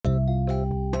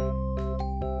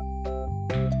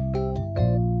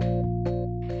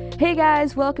Hey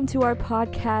guys, welcome to our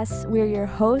podcast. We're your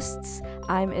hosts.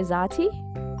 I'm Izati,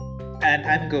 And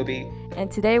I'm Gobi. and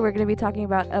today we're going to be talking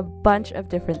about a bunch of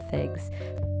different things.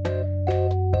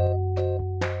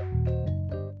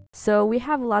 So we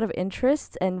have a lot of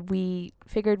interests, and we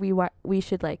figured we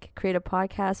should create a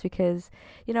podcast because,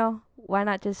 why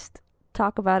not just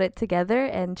talk about it together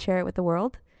and share it with the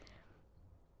world?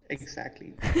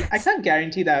 Exactly. I can't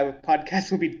guarantee that our podcast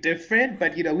will be different,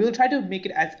 but we'll try to make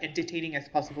it as entertaining as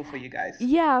possible for you guys.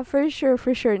 Yeah, for sure,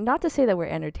 for sure. Not to say that we're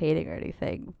entertaining or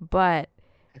anything, but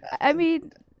I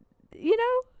mean,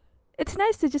 it's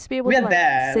nice to just be able to We're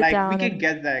there. sit We down can and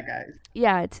get there, guys.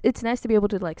 yeah, it's nice to be able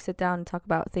to sit down and talk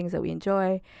about things that we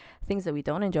enjoy, things that we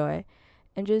don't enjoy,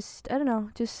 and just I don't know,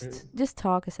 just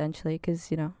talk essentially, because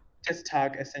Just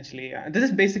talk, essentially. This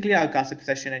is basically our gossip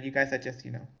session, and you guys are just,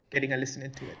 getting a listen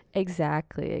into it.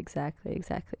 exactly.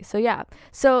 So yeah,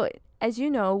 so as you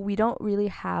know, we don't really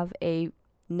have a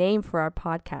name for our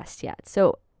podcast yet.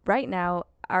 So right now,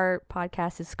 our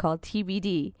podcast is called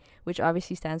TBD, which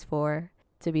obviously stands for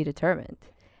to be determined.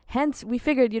 Hence, we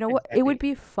figured, what, it would Exactly.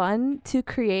 be fun to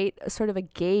create a sort of a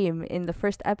game in the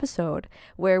first episode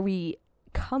where we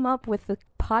come up with the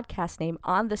podcast name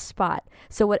on the spot.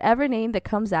 So whatever name that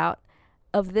comes out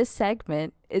of this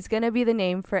segment is going to be the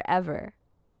name forever.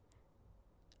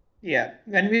 Yeah,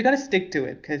 and we're gonna stick to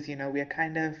it because, we are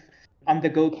kind of on the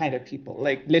go kind of people.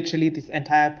 Like, literally, this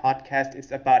entire podcast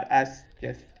is about us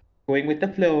just going with the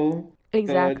flow. So,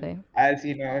 Exactly. as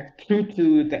true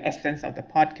to the essence of the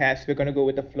podcast, we're gonna go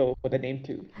with the flow for the name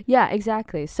too. Yeah,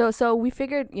 exactly. So we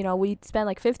figured, we'd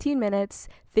spend 15 minutes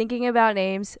thinking about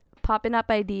names, popping up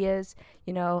ideas,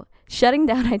 shutting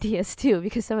down ideas too,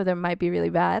 because some of them might be really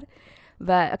bad.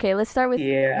 But okay, let's start with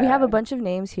we have a Yeah. bunch of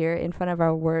names here in front of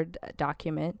our Word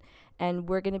document, and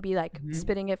we're going to be Mhm.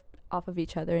 spitting it off of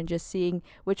each other and just seeing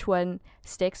which one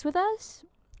sticks with us.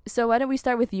 So why don't we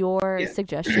start with your Yeah.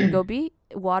 suggestion, Gobi?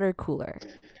 Water cooler.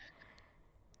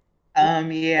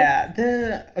 Yeah,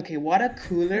 water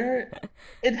cooler,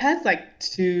 it has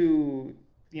two,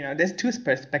 there's two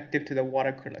perspective to the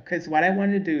water cooler. Because what I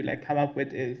wanted to come up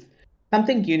with is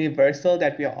something universal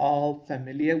that we are all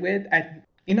familiar with. And,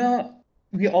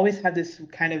 we always have this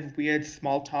kind of weird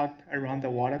small talk around the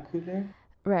water cooler.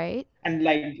 Right? And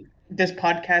this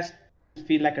podcast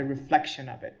feel like a reflection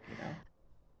of it.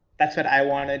 That's what I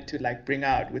wanted to bring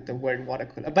out with the word water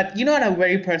cooler. But on a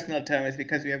very personal term, is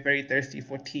because we are very thirsty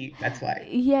for tea. That's why.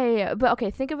 Yeah. But okay,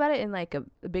 think about it in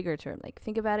a bigger term.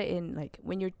 Think about it in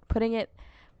when you're putting it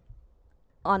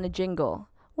on a jingle.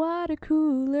 Water Mhm.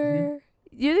 cooler.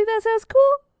 You think that sounds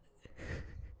cool?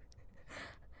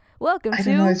 Welcome I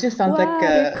don't know. to It just sounds like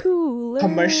Water a Cooler.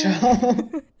 commercial.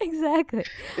 Exactly.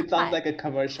 It sounds I like a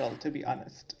commercial, to be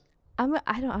honest.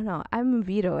 I don't know. I'm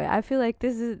veto it. I feel like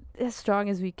this is as strong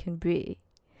as we can be.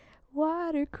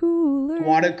 Water Water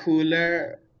cooler.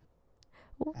 cooler.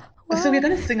 Wa- So we're Water.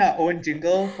 gonna sing our own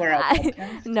jingle for our I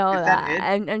podcast. no. Is that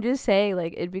it? I'm just saying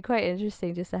it'd be quite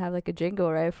interesting just to have a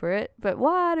jingle right for it. But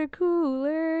water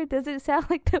cooler doesn't sound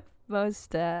like the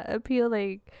most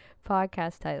appealing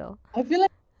podcast title. I feel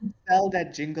like we sell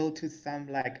that jingle to some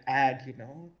ad.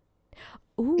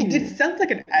 It Ooh. sounds like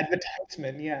an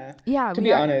advertisement, yeah. Yeah, To we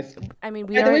be are. honest. I mean,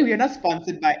 we By the are way, we are not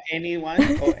sponsored by anyone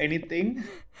or anything.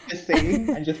 Just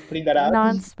saying, I'm just putting that out.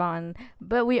 non-spawn,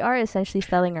 but we are essentially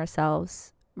selling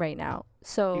ourselves right now.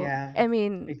 So, Yeah, I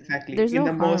mean, exactly. there's In no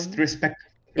the most harm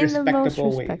in the most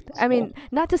respectable way respect. I mean, possible.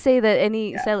 not to say that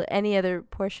Yeah. any other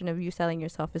portion of you selling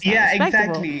yourself is not Yeah,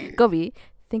 respectable. exactly. Gobi,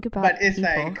 think about But it's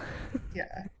people.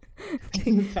 yeah.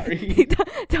 Think- Sorry.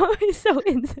 don't be so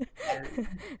into. Sorry.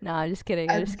 No, I'm just kidding.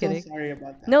 I'm I'm just so kidding. sorry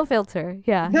about that. No filter.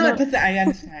 Yeah, No, no, because I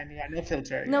understand. Yeah, no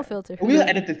filter. no Yeah. filter. We'll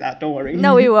edit this out, don't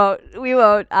No, we worry. won't. We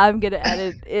won't. I'm gonna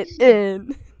edit it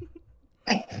in.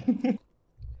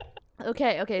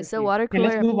 Okay. So Okay. Okay,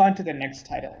 let's move on to the next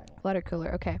title. water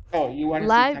cooler. Okay. Oh, you want to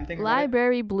say something about it?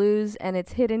 Library blues and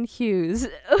its hidden hues.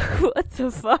 What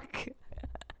the fuck?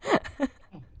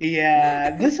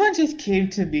 Yeah, this one just came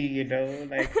to me,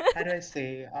 how do I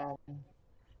say?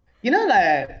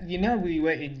 We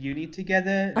were in uni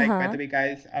together. Uh By huh. the way,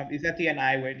 guys, Izati and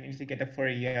I were in uni together for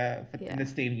a year in Yeah. the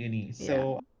same uni. Yeah.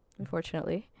 So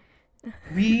Unfortunately.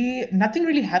 we nothing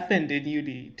really happened in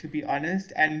uni, to be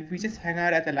honest, and we just hung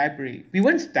out at the library. We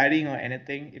weren't studying or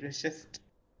anything. It was just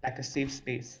like a safe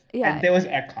space, and Yeah. there was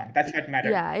aircon. That's what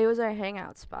mattered. Yeah. It was our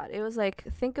hangout spot. It was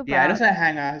think Yeah, it about was a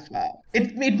hangout as well.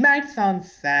 think. It might sound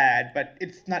sad, but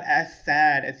it's not as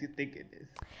sad as you think it is.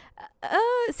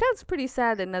 It sounds pretty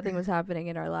sad that nothing was happening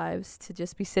in our lives to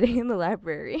just be sitting in the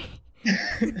library.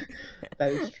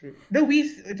 That is true.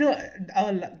 No,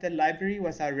 no, the library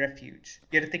was our refuge.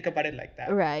 You have to think about it like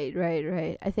that. Right, right,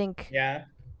 right. I think Yeah,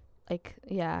 like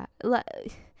yeah,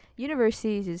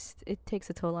 universities just it takes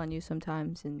a toll on you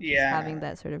sometimes, and just having yeah,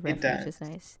 that sort of it refuge does. is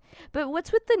nice. But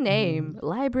what's with the name Mhm.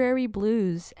 Library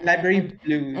Blues Library and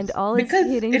blues, all its because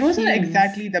hidden it wasn't hues?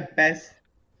 exactly the best.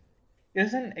 It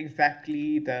wasn't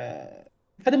exactly the.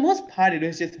 For the most part, it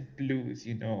was just blues,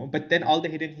 But then all the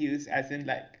hidden hues, as in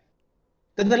like,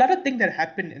 there's a lot of things that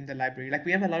happen in the library. Like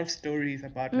we have a lot of stories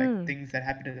about like Mm. things that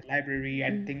happened in the library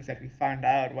and Mm. things that we found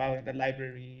out while in the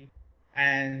library.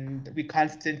 And we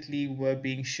constantly were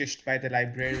being shushed by the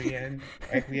librarian.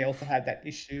 Like we also had that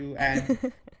issue. And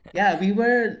yeah,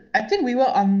 I think we were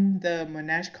on the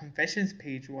Monash Confessions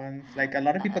page once. Like a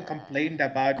lot of people complained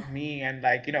about me and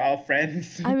like, our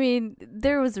friends. I mean,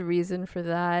 there was a reason for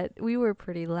that. We were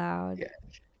pretty loud. Yeah.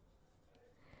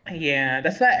 Yeah,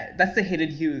 that's the hidden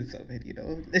hues of it. It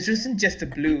wasn't just the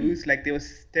blues, like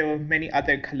there were many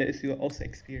other colors we were also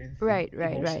experiencing Right,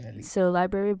 right, right. emotionally. So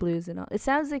Library Blues and all. It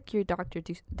sounds like you're Dr.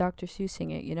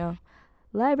 Seussing it,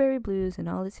 Library Blues and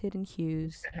all its hidden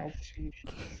hues. Oh, sheesh.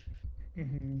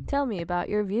 Hmm. Tell me about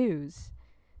your views.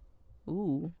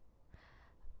 Ooh.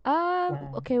 Wow.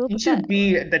 Okay, we'll You put that. should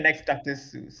be the next Dr.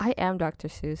 I Seuss. am Dr.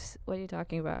 Seuss. What are you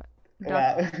talking about? Doc.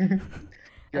 Wow.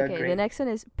 You're Okay, the great. next one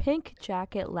is Pink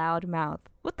Jacket Loud Mouth.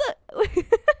 What the?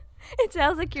 It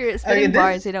sounds like you're Okay, spitting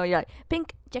bars, this you're like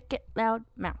Pink Jacket Loud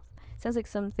Mouth. Sounds like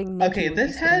something Nikki okay, would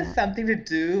be this spitting has out. something to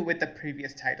do with the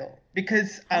previous title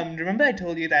because Oh, remember I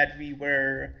told you that we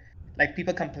were like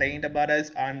people complained about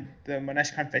us on the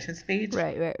Monash Confessions page.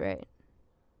 right, right, right.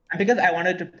 And because I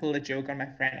wanted to pull a joke on my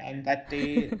friend, and that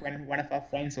day when one of our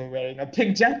friends were wearing a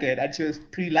pink jacket and she was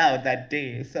pretty loud that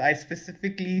day, so I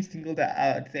specifically singled her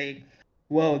out, saying,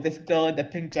 "Whoa, this girl in the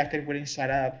pink jacket wouldn't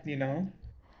shut up?"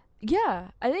 Yeah,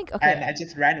 I think And okay. I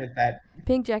just ran with that.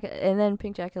 Pink Jacket and then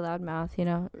Pink Jacket Loudmouth,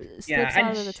 Yeah, slips and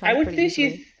out of the I tongue would pretty say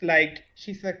easily.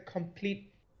 she's a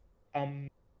complete um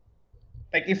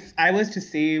like if I was to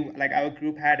say like our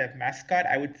group had a mascot,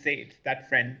 I would say it's that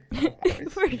friend of ours,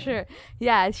 For you know. sure.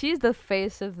 Yeah, she's the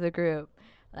face of the group.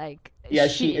 Like Yeah,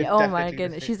 she is oh my definitely the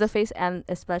goodness, she's the face. face and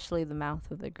especially the mouth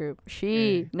of the group.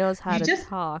 She Mm. knows how You to just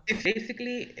talk. if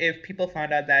basically if people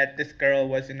found out that this girl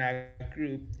was in our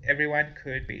group, everyone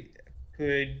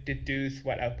could deduce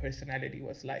what our personality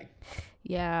was like.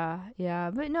 Yeah,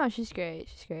 yeah, but no, she's great.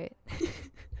 She's great.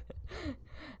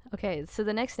 Okay, so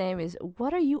the next name is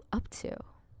What Are You Up To?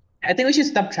 I think we should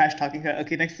stop trash talking her.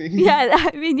 Okay, next thing. Yeah,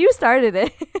 I mean, you started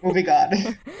it. Moving on.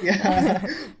 Yeah,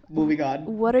 moving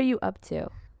on. What are you up to?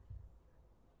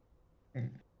 Mm.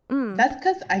 Mm. That's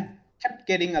because I kept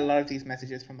getting a lot of these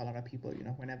messages from a lot of people,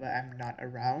 whenever I'm not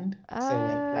around. So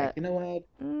I was Uh, like, you know what?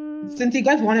 mm, Since you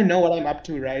guys want to know what I'm up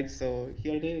to, right? So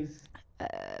here it is.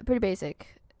 pretty basic.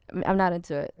 I'm not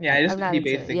into it. Yeah, it is I'm not pretty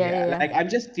into it. basic. Yeah, yeah, Yeah, yeah. like I'm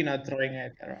just, throwing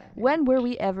it around. Yeah, When were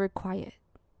we ever quiet?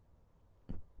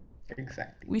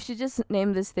 exactly. We should just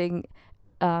name this thing,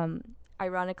 um,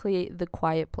 ironically, The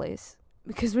Quiet Place.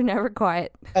 Because we're never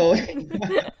quiet. Oh,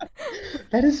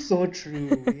 that is so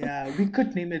true. Yeah, we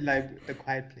could name it like The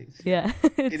Quiet Place. Yeah,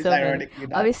 It it's is so funny. ironically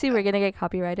not. Obviously, we're gonna get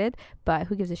copyrighted, but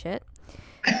who gives a shit?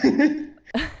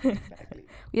 Exactly.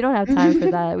 We don't have time for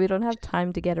that. We don't have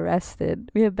time to get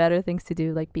arrested. We have better things to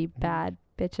do, like be bad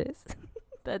bitches.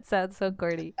 That sounds so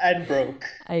corny. And broke.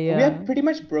 I We are pretty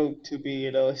much broke to be,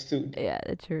 sued. Yeah,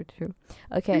 true, true.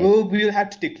 We Okay. will we will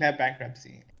have to declare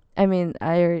bankruptcy. I mean,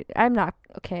 I'm not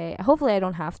okay. Hopefully, I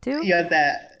don't have to. Yeah,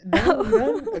 that. No,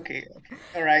 no. Okay, okay.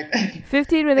 All right.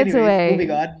 15 minutes Anyways, away.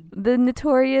 moving on. The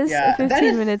notorious Yeah, that 15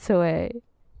 is minutes away.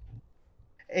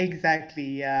 exactly,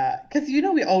 yeah. Because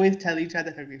we always tell each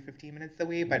other that we're 15 minutes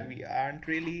away, but we aren't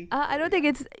really. I So don't think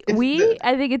yeah. it's It's we. the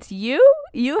I think it's you.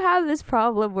 You have this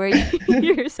problem where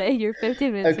you're saying you're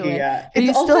 15 minutes okay, away, yeah. but It's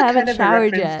you still also kind haven't of a showered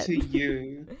reference yet. to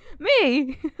you.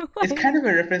 Me. It's Why? kind of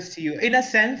a reference to you in a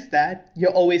sense that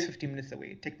you're always 15 minutes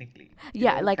away, technically,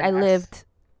 Yeah, like from I us. lived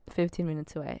 15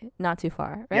 minutes away, not too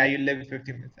far, Yeah, right? you live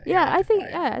 15 minutes. Yeah, Yeah, not too far,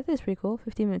 yeah. I think it's pretty cool.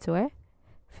 15 minutes away.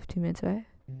 15 minutes away.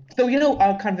 So,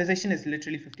 our conversation is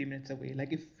literally 15 minutes away.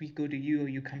 Like if we go to you or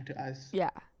you come to us. Yeah.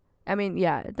 I mean,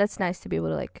 yeah, that's nice to be able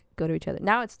to like go to each other.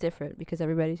 Now it's different because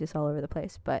everybody's just all over the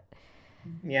place, but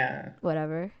Yeah.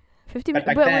 whatever. 15 But minutes,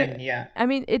 back but we're then, yeah. I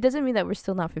mean, it doesn't mean that we're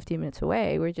still not 15 minutes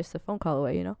away. We're just a phone call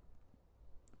away.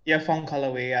 Yeah, phone call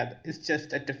away. Yeah. It's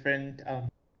just a different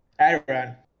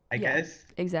era, I Yeah, guess.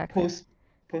 exactly.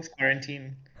 Post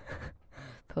quarantine.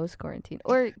 Post quarantine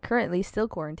or currently still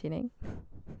quarantining.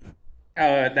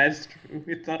 Oh, that's true.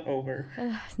 It's not over.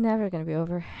 It's never going to be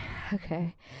over.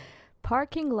 Okay.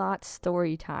 Parking lot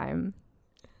story time.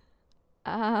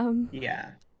 Um,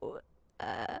 Yeah. w-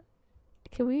 uh,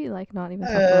 can we like not even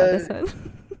talk about this Uh, one?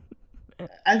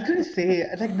 I was gonna say,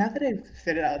 like, now that I've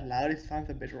said it out loud, it sounds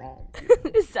a bit wrong, you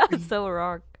know. It sounds so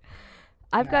wrong.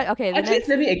 I've got Yeah. okay. The At least next.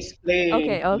 let me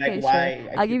Okay, explain, like, okay, sure. why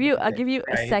I I'll give choose you. I'll this, give you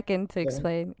a right? second to So,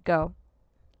 explain. Go.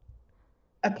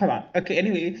 come on. Okay,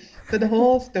 anyway, so the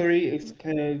whole story is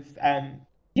because,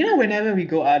 whenever we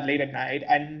go out late at night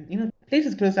and, the place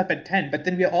is closed up at 10, but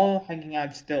then we're all hanging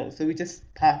out still. So we just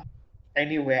park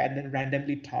anywhere and then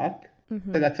randomly talk.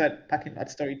 So Mm-hmm. that's what parking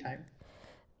lot story time.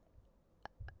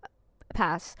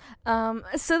 Pass.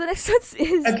 So the next one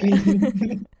is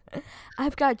Okay.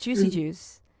 I've got juicy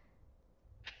juice.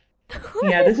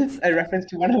 Yeah, What this is is a reference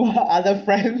to one of our other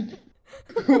friends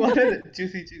who wanted a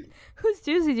juicy juice. who's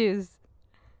juicy juice?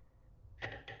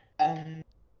 Um,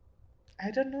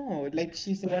 I don't know. Like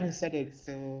she's the one who said it,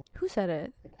 so Who said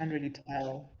it? I can't really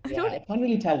tell. I Yeah, don't. I can't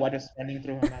really tell what is running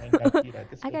through her mind, but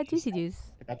this is I what got she juicy said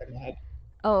juice. at the back of my head.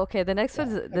 Oh, okay.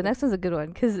 Yeah. The next one's a good one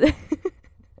because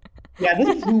Yeah, this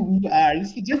is who we are.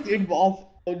 It just involves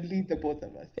only the both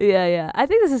of us, yeah, yeah. I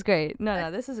think this is great. No,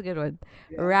 no, this is a good one.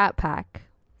 Yeah. Rat Pack.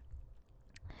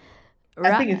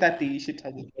 I think Rat. it's that you should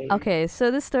tell the story. Okay, so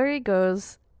the story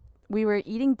goes we were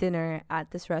eating dinner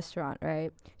at this restaurant,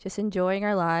 right? Just enjoying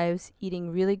our lives,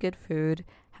 eating really good food,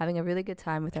 having a really good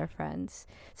time with our friends.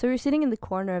 So we were sitting in the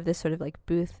corner of this sort of like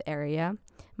booth area,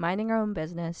 minding our own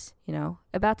business,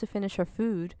 about to finish our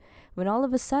food, when all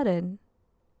of a sudden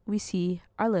we see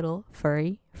our little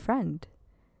furry friend.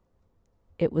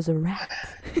 It was a rat.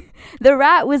 The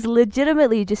rat was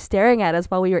legitimately just staring at us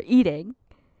while we were eating.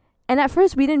 And at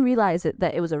first we didn't realize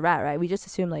that it was a rat, right? We just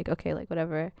assumed like, okay, like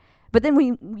whatever. But then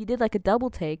we did like a double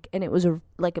take and it was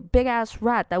like a big ass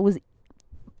rat that was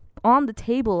on the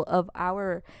table of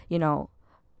our,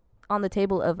 on the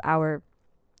table of our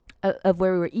of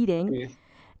where we were eating. Yes.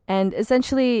 And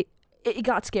essentially it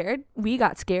got scared. We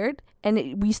got scared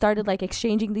and we started like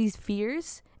exchanging these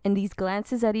fears and these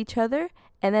glances at each other,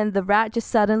 and then the rat just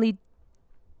suddenly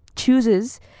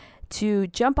chooses to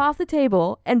jump off the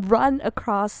table and run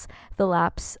across the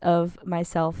laps of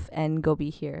myself and Gobi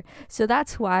here. So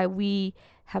that's why we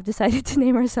have decided to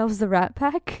name ourselves the Rat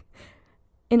Pack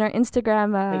in our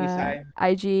Instagram, Really shy.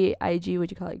 IG, what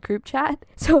do you call it, group chat.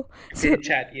 So Group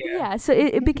chat, yeah. yeah, so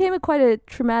it became quite a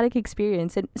traumatic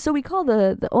experience, and so we called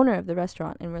the owner of the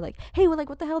restaurant, and we're like, hey, we're like,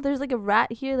 what the hell? There's like a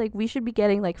rat here. Like we should be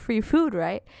getting like free food,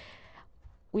 right?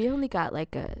 We only got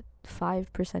like a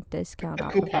 5% discount A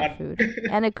off of our coupon. food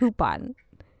and a coupon.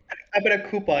 I got a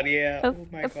coupon, yeah. Oh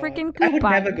my A God. freaking I would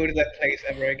never coupon. go to that place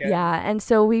ever again. Yeah, and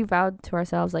so we vowed to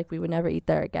ourselves like we would never eat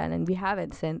there again, and we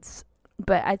haven't since.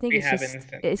 But I think We haven't since,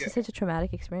 it's yeah. just such a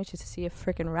traumatic experience just to see a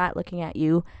freaking rat looking at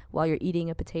you while you're eating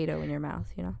a potato in your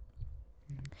mouth.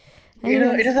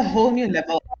 It is Anyways, a whole new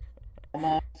level of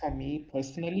trauma for me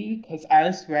personally, because I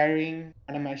was wearing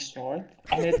one of my shorts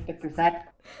and the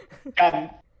rat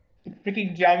jumped, it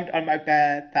freaking jumped on my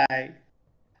bare thigh.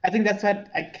 I think that's what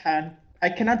I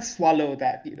cannot swallow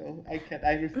that.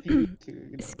 I refuse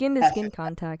skin to skin process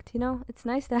contact. It's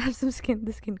nice to have some skin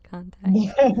to skin contact.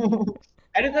 that.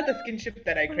 That is not the skinship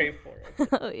that I crave for.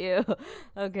 Okay. Oh, ew.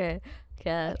 Okay.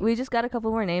 Yeah, we just got a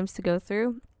couple more names to go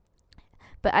through,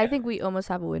 but I Yeah. think we almost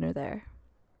have a winner there.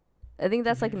 I think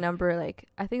that's like Mhm.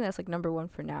 I think that's like number one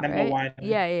for now, Number right? one.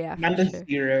 Yeah, yeah, yeah, for Number sure.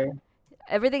 0.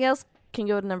 Everything else can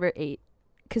go to number 8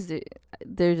 because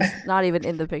they're just not even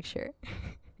in the picture.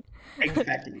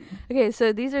 Exactly. Okay,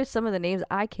 so these are some of the names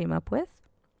I came up with.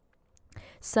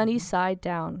 Sunny Mhm. Side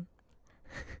Down.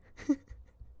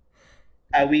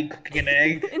 Are we cooking an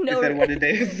egg? Is No, that what it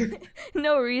is?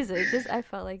 no reason. Just I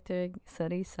felt like doing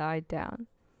Sunny Side Down.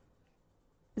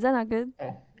 Is that not good?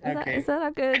 Oh, Is okay. that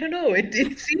not I good? don't know.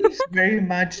 It seems very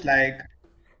much like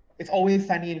it's always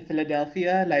sunny in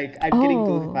Philadelphia. Like I'm getting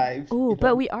those Oh, vibes, oh, you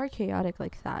but know. we are chaotic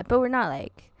like that. But we're not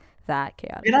like that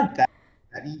You're chaotic. not that.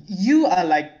 You are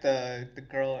like the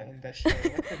girl in the show.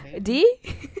 What's her name? D?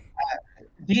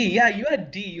 D. Yeah, you are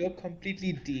D. You're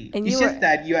completely D. And It's you were. just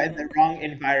that you are in the wrong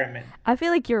environment. I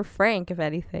feel like you're Frank, if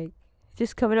anything.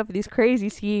 Just coming up with these crazy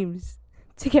schemes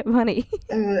to get money.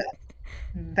 Uh,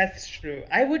 that's true.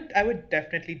 I would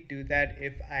definitely do that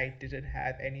if I didn't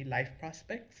have any life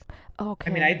prospects. I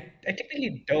mean, Okay. I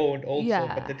technically don't also,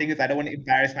 but Yeah. the thing is I don't want to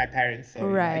embarrass my parents, so I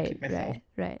Right, keep myself, right,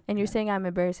 right. And you you're know, saying I'm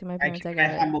embarrassing my parents. I I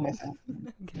got it. humble myself.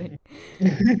 I'm kidding.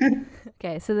 Mhm.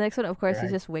 Okay, so the next one, of course, is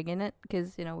Right. just winging it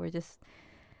because we're just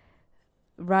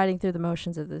riding through the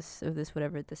motions of this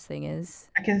whatever this thing is.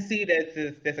 I can see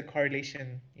there's a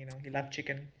correlation, you love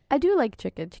chicken. I do like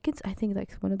chicken. Chicken's I think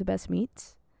like one of the best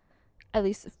meats, at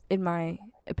least in my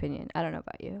opinion. I don't know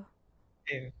about you.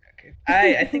 Okay.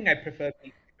 I think I prefer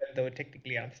beef though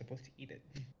technically I'm supposed to eat it.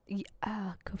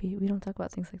 Kobe, we don't talk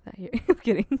about things like that here. I'm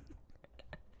kidding.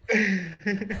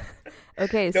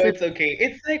 Okay, No, so it's okay.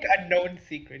 It's like a known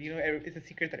secret. It's a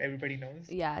secret that everybody knows.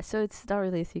 yeah, so it's not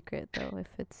really a secret though if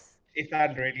it's It's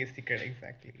not really a secret,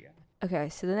 exactly. Yeah. okay.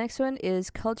 So the next one is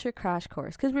culture crash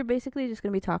course because we're basically just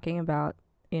gonna be talking about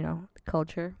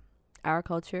culture, our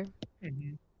culture,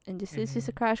 Hmm. and just it's just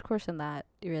a Hmm. crash course on that.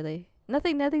 Really,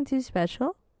 nothing too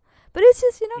special, but it's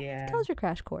just Yeah. culture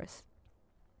crash course.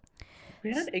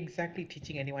 We're not exactly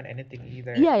teaching anyone anything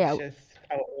either. Yeah, It's yeah, just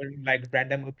our own like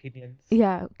random opinions.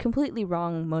 yeah. Completely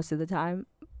wrong most of the time,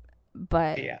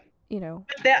 but Yeah. you know,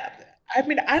 But I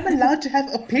mean, I'm allowed to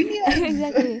have opinions.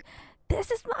 exactly.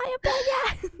 This is my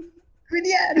opinion.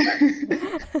 Opinion.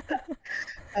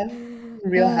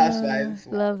 Real Housewives.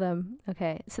 Wow. Love them.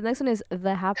 Okay, so the next one is the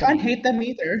Can't happening. hate them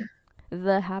either.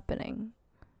 The happening.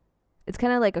 It's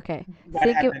kind of like okay, What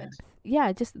think of happened?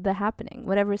 yeah, just the happening.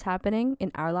 Whatever is happening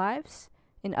in our lives,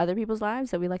 in other people's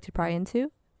lives that we like to pry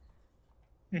into.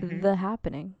 Hmm. The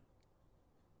happening.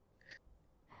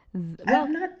 Well,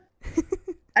 I'm not.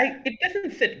 It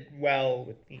doesn't sit well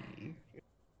with me.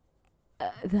 the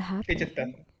It just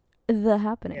happening. doesn't. The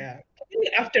happening. Yeah. I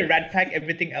mean, after Rat Pack,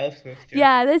 everything else was just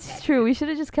Yeah, that's not true. good. We should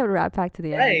have just kept Rat Pack to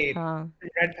the end. Right. Huh?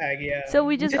 Rat Pack, yeah. So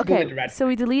we We just just go okay. with Rat So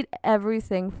we delete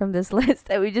everything from this list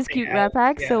and we just Everything keep Rat else,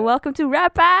 Pack. So yeah. welcome to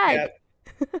Rat Pack.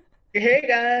 Yep. Hey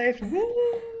guys. Woo!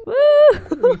 We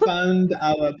Woo! found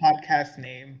our podcast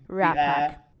name. Rat We Pack.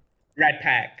 are Rat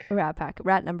Pack. Rat Pack.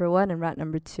 Rat number 1 and rat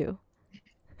number 2.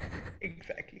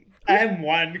 Exactly. I am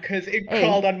one because it Hey.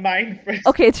 crawled on mine first.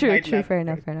 Okay, true, Mine true. left Fair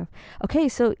enough, first. fair enough. Okay,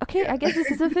 so I Yeah. guess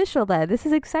this is official then. This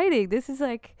is exciting. This is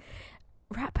like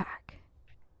Rat Pack.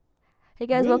 Hey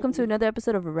guys, welcome to Woo! another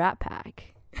episode of Rat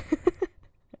Pack.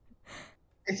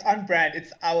 It's on brand.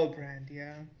 It's our brand,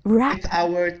 yeah. Rat It's Pack.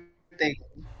 our thing.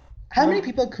 How many Rat-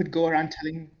 people could go around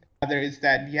telling others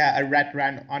that, yeah, a rat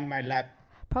ran on my lap?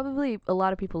 Probably a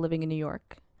lot of people living in New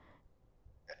York.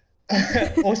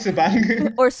 Or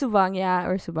Subang. Or Subang, yeah,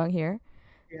 or Subang here.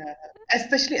 Yeah.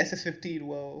 Especially SS15,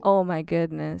 whoa. Oh my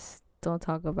goodness. Don't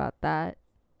talk about that.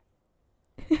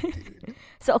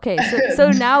 So okay, so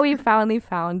now we finally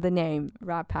found the name.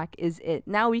 Rat Pack is it.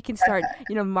 Now we can start,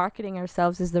 marketing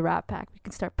ourselves as the Rat Pack. We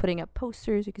can start putting up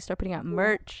posters, we can start putting out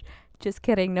merch. Just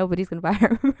kidding, nobody's gonna buy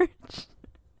our merch.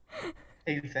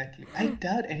 Exactly. I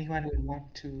doubt anyone would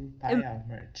want to buy our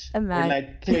merch or Imagine.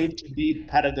 like claim to be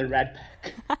part of the Rat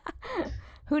Pack.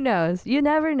 Who knows? You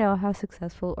never know how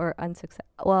successful or unsuccessful.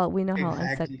 Well, we know how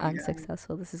Exactly, yeah.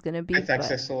 unsuccessful this is gonna be, It's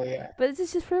successful, yeah. but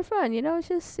it's just for fun,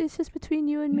 it's just between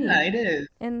you and me Yeah, it is.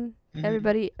 and Mhm.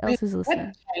 everybody else Wait, who's listening.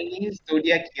 what Chinese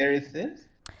zodiac year is this?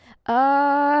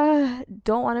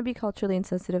 Don't want to be culturally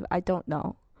insensitive. I don't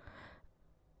know.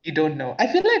 You don't know. I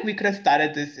feel like we could have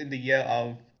started this in the year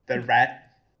of the rat.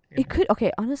 It could,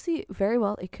 okay, honestly, very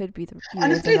well, it could be the year of the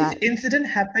Honestly, this rat. incident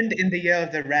happened in the year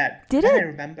of the rat. Did That I it?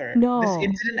 remember. No. This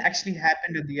incident actually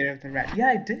happened in the year of the rat.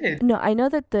 Yeah, it did. No, I know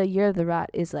that the year of the rat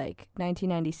is like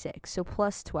 1996, so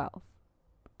plus 12.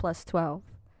 Plus 12.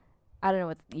 I don't know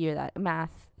what year that,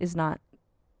 math is not.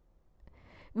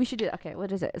 We should do that. Okay,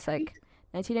 what is it? It's like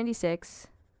 1996.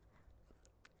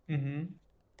 Mm-hmm.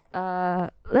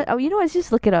 You know what? Let's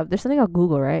just look it up. There's something on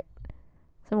Google, right?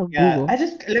 Something on Yeah, Google.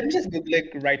 let me just Google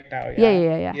it right now.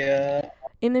 Yeah. Yeah.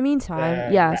 In the meantime,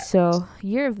 The yeah, rat. so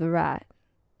year of the rat.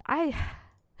 I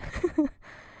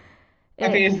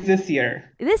Okay, it's this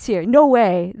year. This year, no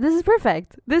way. This is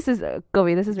perfect. This is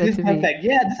Gobi. This is This meant is to be. perfect.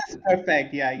 Yeah, this is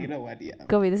perfect. Yeah, you know what? Yeah.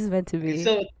 Gobi, this is meant to Okay, be.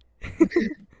 so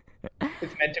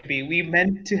it's meant to be. We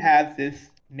meant to have this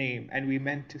name and we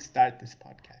meant to start this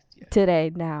podcast. Yeah.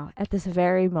 Today, now, at this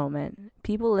very moment,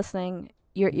 people listening,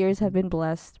 your ears have been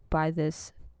blessed by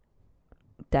this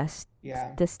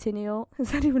Yeah. destinial.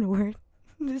 Is that even a word?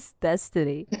 This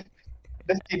destiny.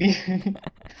 Destiny.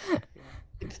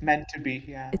 It's meant to be,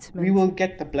 yeah. It's We meant will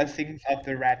get the blessings of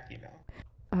the rat, you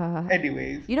know.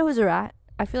 Anyways. You know who's a rat?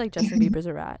 I feel like Justin Bieber's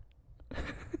a rat.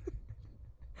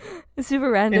 It's super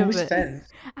In random, which but sense?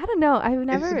 I don't know. I've It's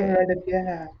never. super random,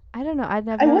 yeah. I don't know. I've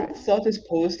I never. once saw this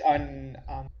post on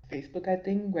Facebook, I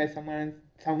think, where someone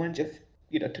just,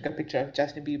 took a picture of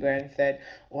Justin Bieber and said,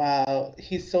 "Wow,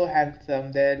 he's so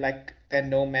handsome. There are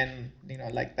no men,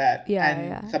 like that." Yeah, And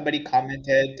yeah. somebody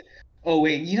commented, "Oh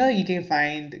wait, you can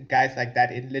find guys like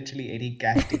that in literally any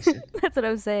gas station." That's what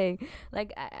I'm saying.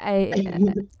 Like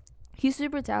he's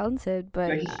super talented, but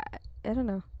Like, I don't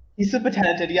know. he's super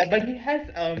talented, yeah, but he has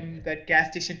that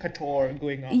gas station couture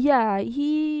going on. Yeah,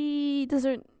 he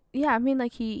doesn't. Yeah, I mean,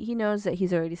 like he knows that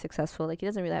he's already successful. Like he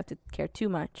doesn't really have to care too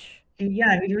much.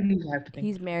 Yeah, he really have to think.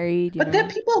 He's married, But there are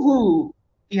people who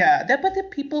Yeah, but the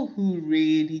people who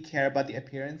really care about the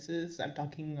appearances. I'm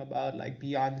talking about like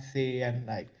Beyonce and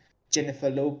like Jennifer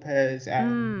Lopez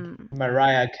and Mm.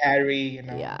 Mariah Carey,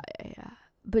 Yeah, yeah, yeah.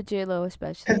 But J-Lo because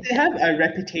especially. they have a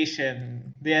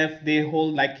reputation. They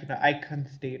hold like, icon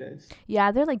status.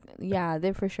 Yeah, they're like, yeah,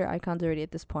 they're for sure icons already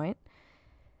at this point.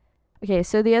 Okay,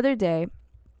 so the other day,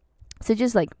 so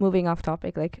just like moving off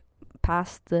topic, like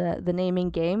past the naming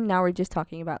game, now we're just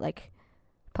talking about like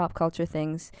pop culture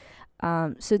things.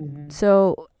 Um, so Hmm.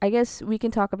 so I guess we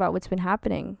can talk about what's been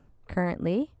happening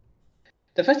currently.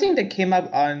 The first thing that came up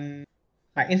on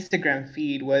my Instagram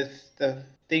feed was the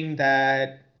thing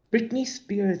that Britney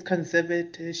Spears'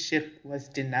 conservatorship was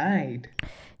denied.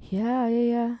 Yeah, yeah,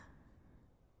 yeah.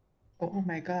 Oh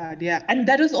my God, yeah. And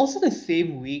that was also the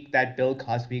same week that Bill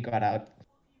Cosby got out.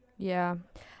 Yeah.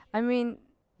 I mean,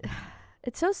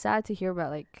 it's so sad to hear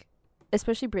about like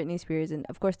especially Britney Spears and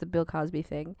of course the Bill Cosby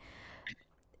thing.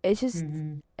 It's just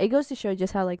Hmm. it goes to show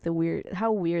just how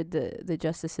weird the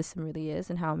justice system really is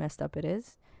and how messed up it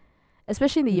is,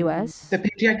 especially in the The US.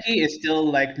 patriarchy is still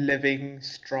like living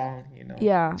strong.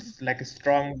 Yeah. It's like a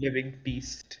strong living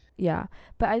beast. Yeah.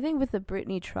 But I think with the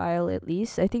Britney trial at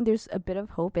least, I think there's a bit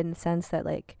of hope in the sense that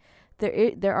like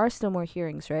there are still more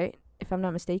hearings, right? If I'm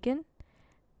not mistaken.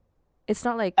 It's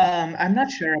not like I'm not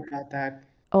sure about that,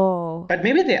 oh, but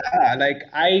maybe they are. Like,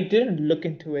 I didn't look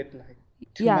into it like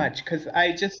too yeah. much because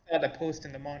I just saw the post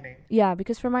in the morning. Yeah,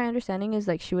 because from my understanding is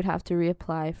like she would have to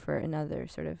reapply for another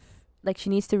sort of like she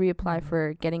needs to reapply Mhm.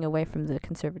 for getting away from the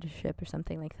conservatorship or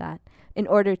something like that in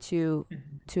order Mhm.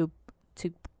 to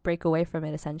to break away from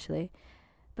it essentially.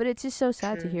 But it's just so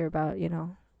sad to True. hear about,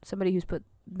 somebody who's put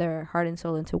their heart and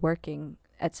soul into working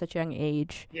at such a young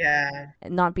age Yeah.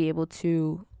 and not be able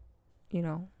to, you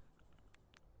know,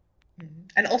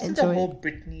 Mhm. And also the enjoy. whole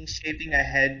Britney shaving her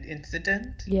head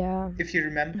incident, Yeah. if you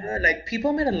remember, like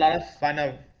people made a lot of fun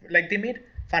of, like they made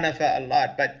fun of her a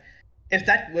lot, but if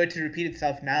that were to repeat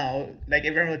itself now, like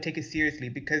everyone would take it seriously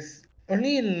because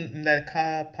only in the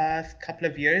past couple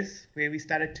of years where we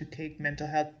started to take mental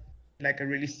health like a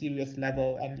really serious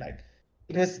level and like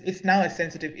it's now a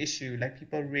sensitive issue. Like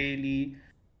people really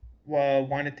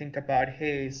want to think about,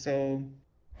 hey, so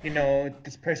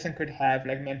this person could have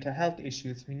like mental health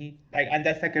issues. We need like, and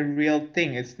that's like a real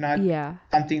thing. It's not Yeah.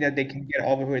 something that they can get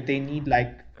over with. They need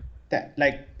like that,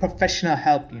 like professional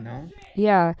help.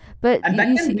 Yeah. But And back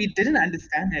you then see we didn't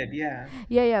understand it. Yeah.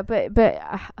 yeah, yeah, but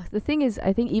the thing is,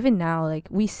 I think even now, like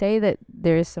we say that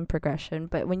there is some progression,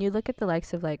 but when you look at the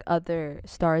likes of like other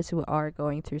stars who are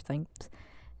going through things,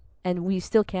 and we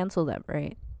still cancel them,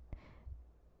 right?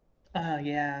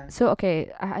 Yeah. So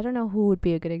okay, I don't know who would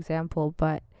be a good example,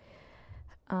 but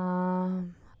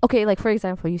okay, like for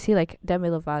example, you see like Demi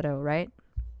Lovato, right?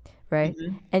 Right,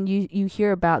 Hmm. and you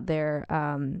hear about their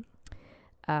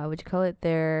what do you call it,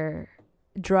 their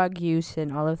drug use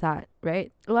and all of that,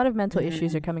 right? A lot of mental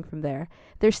issues are Hmm. coming from there.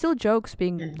 There's still jokes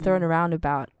being thrown Hmm. around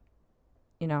about,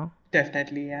 you know,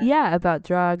 Definitely. Yeah. yeah, about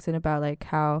drugs and about like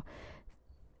how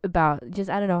about just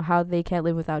I don't know how they can't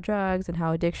live without drugs and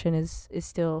how addiction is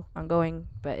still ongoing,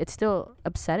 but it's still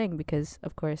upsetting because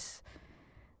of course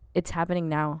it's happening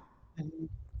now. Hmm.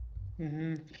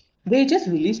 Hmm. They just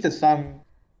released a song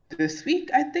this week,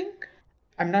 I think.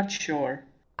 I'm not sure.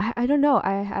 I don't know.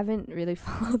 I haven't really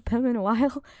followed them in a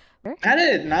while.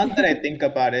 Now that I think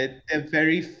about it, there are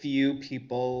very few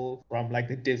people from like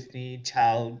the Disney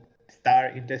child star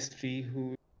industry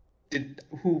who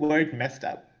weren't messed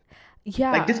up. Like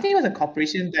Yeah. Disney was a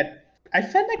corporation that I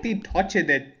felt like they tortured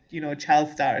their child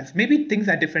stars. Maybe things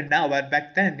are different now, but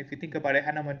back then, if you think about it,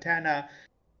 Hannah Montana,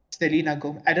 Selena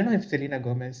Gomez. I don't know if Selena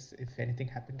Gomez, if anything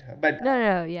happened to her, but No,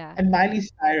 no, no, yeah. and Miley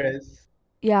Cyrus.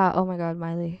 Yeah, oh my god,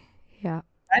 Miley. Yeah.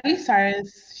 Miley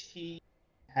Cyrus, she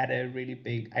had a really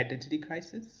big identity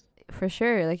crisis. For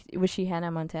sure. Like was she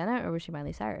Hannah Montana or was she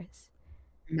Miley Cyrus?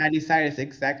 Miley Cyrus,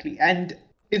 exactly. And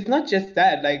it's not just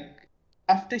that, like,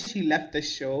 after she left the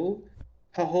show,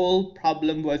 her whole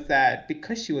problem was that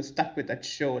because she was stuck with that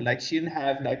show, like, she didn't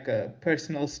have, like, a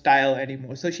personal style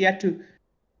anymore. So she had to,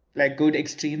 like, go to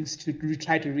extremes to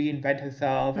try to reinvent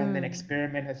herself and then Mm.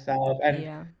 experiment herself. And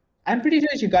Yeah. I'm pretty sure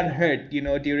she got hurt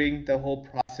during the whole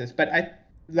process. But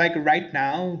like, right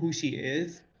now, who she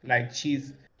is, like,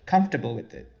 she's comfortable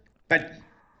with it. But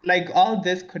like all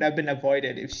this could have been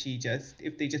avoided if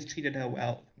they just treated her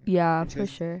well Yeah, and she for was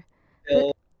sure. But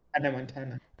still Hannah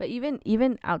Montana. but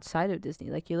even outside of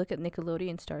Disney, like you look at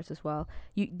Nickelodeon stars as well.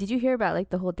 You hear about like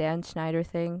the whole Dan Schneider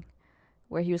thing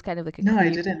where he was kind of like a No, I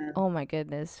creep. didn't know. Oh my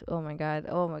goodness. Oh my god.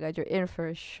 Oh my god. You're in for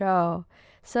a show.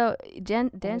 So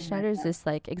Dan Oh my Schneider is God. this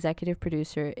like executive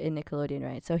producer in Nickelodeon,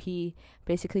 right? So he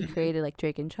basically Mhm. created like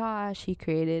Drake and Josh. He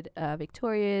created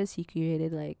Victorious. He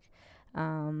created like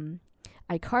um,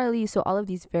 iCarly. So all of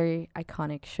these very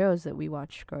iconic shows that we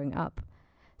watched growing up.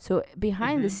 So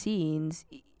behind the Mhm. scenes,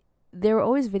 there were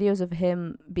always videos of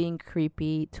him being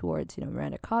creepy towards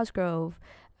Miranda Cosgrove,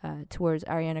 towards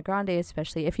Ariana Grande,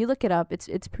 especially. If you look it up,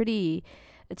 it's pretty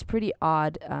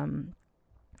odd.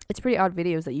 It's pretty odd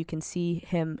videos that you can see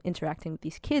him interacting with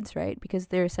these kids, right? Because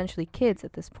they're essentially kids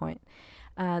at this point.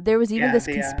 There was even Yeah, this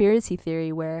they are. conspiracy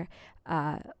theory where,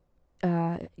 uh,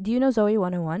 do you know Zoe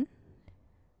 101?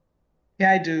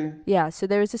 Yeah, I do. Yeah, so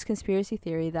there was this conspiracy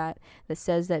theory that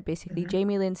says that basically Mhm.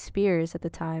 Jamie Lynn Spears at the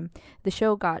time, the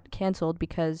show got canceled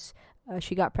because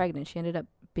she got pregnant. She ended up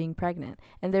being pregnant,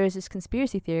 and there was this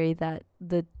conspiracy theory that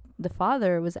the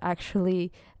father was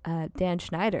actually Dan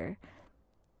Schneider,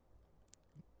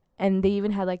 and they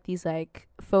even had like these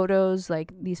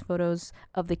these photos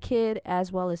of the kid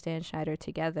as well as Dan Schneider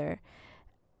together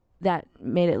that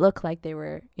made it look like they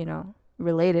were,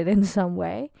 related in some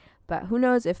way. But who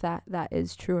knows if that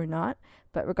is true or not.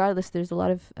 But regardless, there's a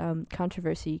lot of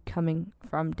controversy coming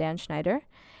from Dan Schneider.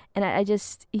 And I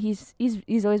just he's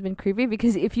always been creepy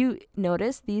because if you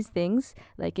notice these things,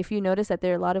 like if you notice that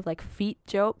there are a lot of like feet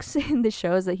jokes in the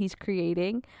shows that he's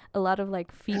creating, a lot of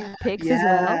like feet pics as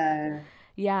well. Yeah.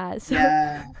 Yeah, so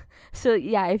Yeah. so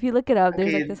yeah, if you look it up,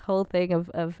 there's like this Okay. whole thing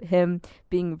of him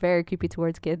being very creepy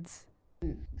towards kids.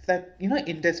 That,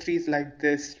 industries like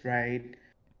this, right?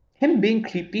 Him being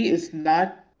creepy is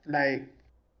not like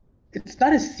it's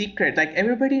not a secret. Like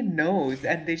everybody knows,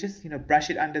 and they just, brush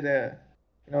it under the,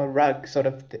 rug sort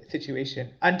of situation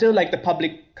until like the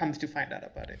public comes to find out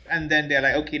about it. And then they're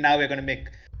like, okay, now we're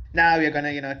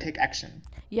gonna, take action.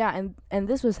 Yeah, and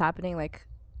this was happening like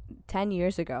 10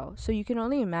 years ago. So you can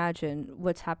only imagine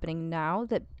what's happening now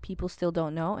that people still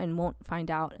don't know and won't find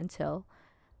out until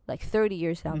like 30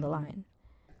 years down the Mhm. line.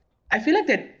 I feel like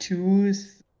there are two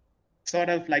sort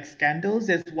of like scandals.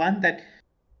 There's one that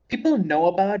people know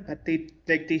about, but they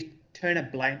turn a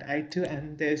blind eye to,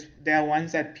 and there are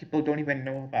ones that people don't even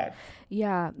know about.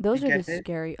 Yeah, You those are the get it?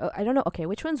 scary. Oh, I don't know. Okay,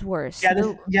 which one's worse? Yeah, this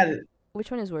yeah. Which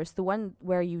one is worse? The one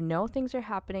where you know things are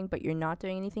happening but you're not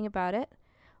doing anything about it,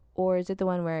 or is it the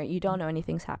one where you don't know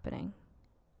anything's happening?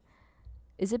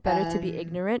 Is it better to be Um,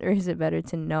 ignorant or is it better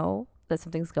to know that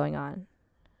something's going on?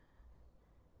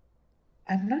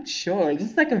 I'm not sure.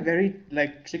 This is like a very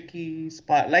like tricky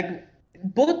spot. Like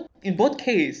in both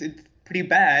case, it's pretty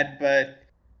bad, but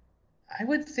I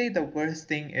would say the worst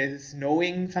thing is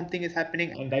knowing something is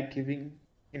happening and like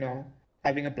you know,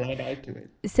 having a blind eye to it.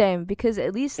 Same, because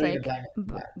at least Doing a like blind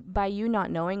eye. by you not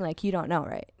knowing, like you don't know,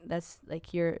 right? That's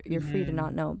like you're Yeah. free to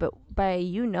not know. But by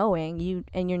you knowing, you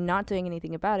and you're not doing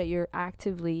anything about it, you're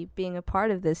actively being a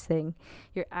part of this thing.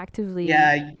 You're actively,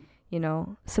 Yeah,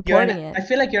 supporting it. I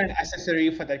feel like you're an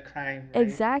accessory for that crime, right?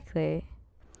 Exactly.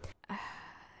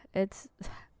 It's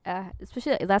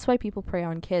especially that's why people prey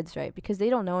on kids, right? Because they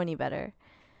don't know any better.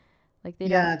 Like they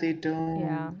don't. Yeah, they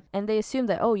Yeah, don't. and they assume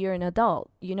that, oh, you're an adult,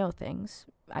 you know things.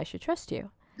 I should trust you.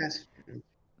 That's true.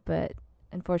 But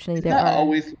unfortunately, It's there not are.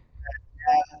 always.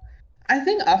 Yeah. I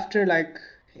think after like,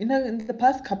 in the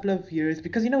past couple of years,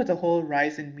 because with the whole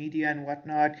rise in media and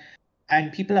whatnot,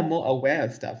 and people are more aware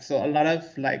of stuff. So a lot of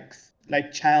like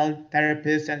child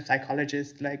therapists and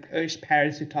psychologists like urge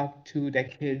parents to talk to their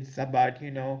kids about,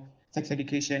 sex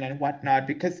education and whatnot,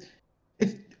 because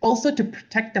it's also to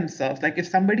protect themselves. Like if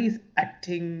somebody is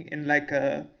acting in like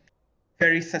a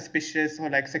very suspicious or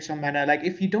like sexual manner, like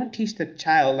if you don't teach the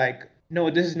child like, no,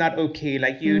 this is not okay,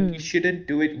 like you Mm, shouldn't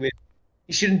do it with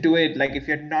you shouldn't do it like if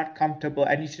you're not comfortable,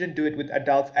 and you shouldn't do it with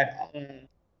adults at all.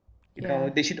 yeah.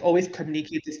 They should always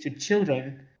communicate this to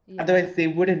children. Yeah. Otherwise, they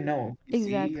wouldn't know. You see?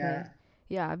 Exactly. Yeah.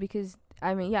 Yeah, because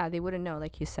I mean, yeah, they wouldn't know,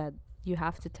 like you said. You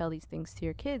have to tell these things to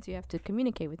your kids. You have to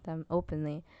communicate with them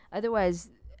openly. Otherwise,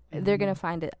 they're gonna Mhm.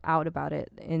 find it out about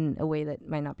it in a way that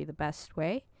might not be the best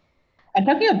way. And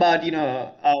talking about,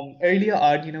 earlier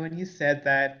on, when you said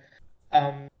that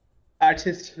um,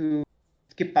 artists who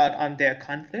skip out on their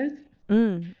concerts.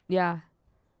 Yeah.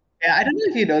 Yeah, I don't know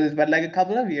if you know this, but like a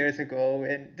couple of years ago,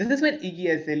 and this is when Iggy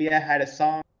Azalea had a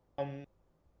song, um,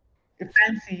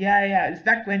 Fancy. Yeah, yeah. It's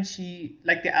back when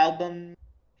like the album,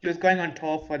 she was going on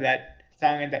tour for that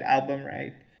song and that album,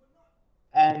 right?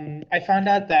 I found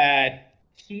out that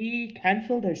she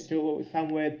canceled her show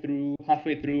somewhere through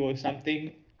halfway through or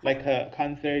something, like her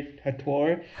concert, her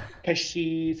tour,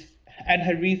 because and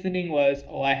her reasoning was,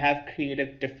 oh, I have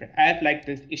like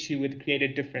this issue with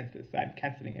creative differences, so I'm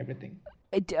canceling everything.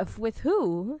 With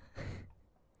who?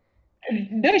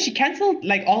 No, she canceled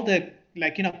like all the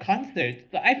like concerts.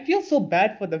 So I feel so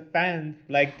bad for the fans,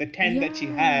 like the 10 that she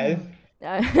has.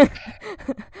 Yeah.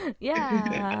 Uh,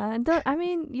 yeah. Don't, I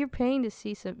mean, you're paying to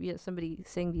see somebody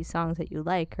sing these songs that you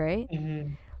like, right?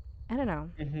 Hmm. I don't know.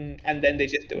 And then they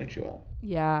just don't show up.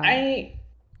 Yeah. I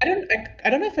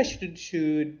don't know if I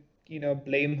should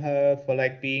blame her for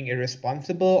like being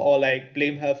irresponsible or like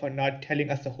blame her for not telling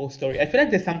us the whole story. I feel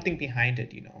like there's something behind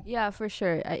it. Yeah, for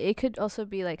sure. It could also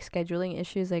be like scheduling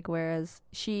issues, like whereas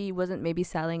she wasn't maybe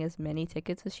selling as many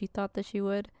tickets as she thought that she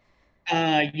would.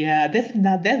 Yeah, there's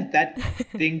that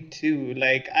thing too.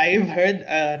 Like I've heard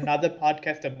another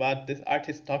podcast about this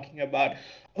artist talking about,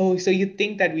 oh, so you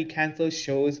think that we cancel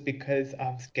shows because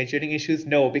scheduling issues?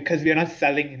 No, because we are not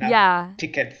selling enough Yeah,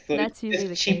 tickets. So it's that's usually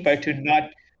just the cheaper case. to not,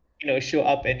 show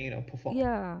up and perform.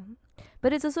 Yeah,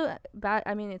 but it's also bad.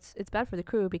 I mean, it's bad for the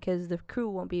crew because the crew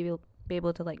won't be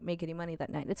able to like make any money that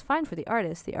night. It's fine for the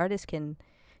artist. The artist can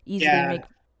easily make Yeah,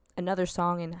 another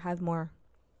song and have more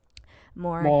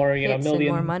more, hits and more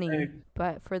millions. money.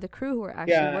 But for the crew who are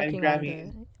actually Yeah, and working on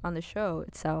Grammys. the show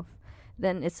itself,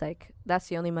 then it's like that's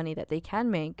the only money that they can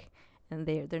make, and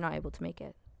they're not able to make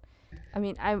it. I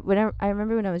mean, I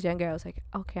remember when I was younger, I was like,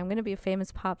 okay, I'm gonna be a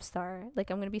famous pop star. Like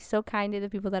I'm gonna be so kind to the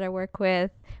people that I work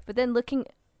with. But then looking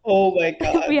Oh my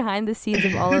God. behind the scenes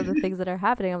of all of the things that are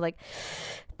happening, I'm like,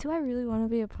 do I really want to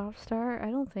be a pop star? I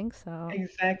don't think so.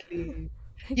 Exactly.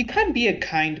 You Like, can't be a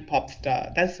kind pop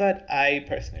star. That's what I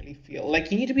personally feel.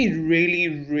 Like you need to be really,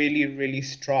 really, really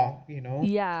strong.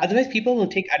 yeah, Otherwise, people will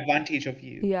take advantage of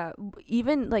you. yeah.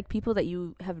 Even like people that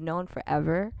you have known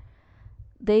forever,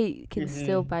 they can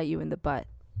still Hmm. bite you in the butt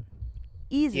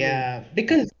easily. Yeah,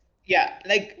 because yeah,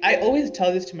 like I always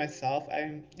tell this to myself.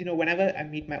 Whenever I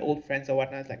meet my old friends or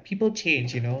whatnot, it's like people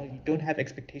change. You don't have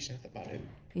expectations about it.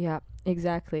 Yeah,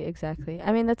 exactly, exactly.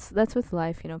 I mean, that's with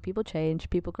life. People change,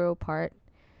 people grow apart,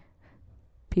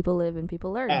 people live, and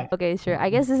people learn. Um, Okay, sure. I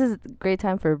guess this is a great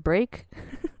time for a break.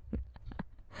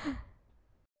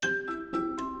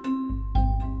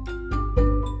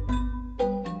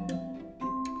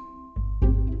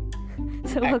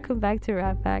 So I, welcome back to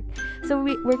Rat Pack. So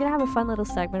we're gonna have a fun little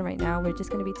segment right now. We're just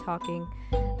gonna be talking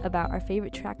about our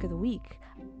favorite track of the week.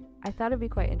 I thought it'd be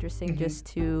quite interesting mhm. just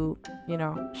to,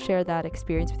 share that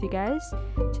experience with you guys.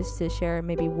 Just to share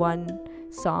maybe one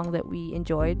song that we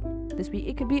enjoyed this week.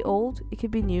 It could be old, it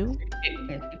could be new,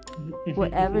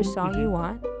 whatever song you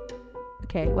want.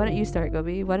 Okay, why don't you start,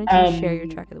 Gobi? Why don't you share your Um,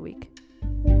 track of the week?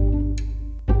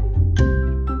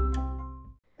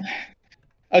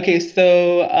 okay,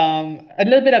 so a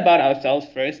little bit about ourselves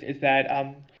first is that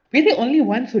we're the only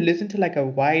ones who listen to like a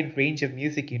wide range of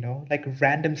music, like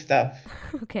random stuff.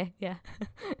 Okay, yeah.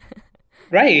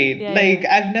 Right. Yeah, Like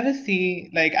yeah.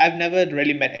 I've never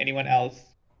really met anyone else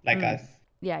like Mm. us.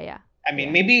 Yeah, yeah. I mean,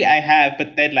 Yeah. maybe I have,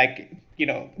 but then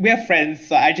we're friends,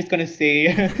 so I just gonna say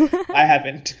I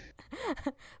haven't.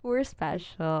 We're Yeah.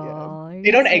 special. Are They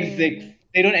you don't exist. saying?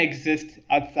 They don't exist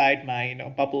outside my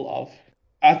bubble of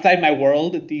outside my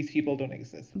world. These people don't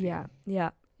exist. Yeah, yeah,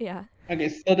 yeah. Okay,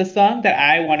 so the song that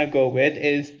I want to go with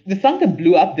is the song that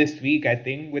blew up this week, I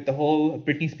think, with the whole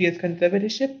Britney Spears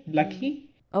conservatorship, Mm. Lucky.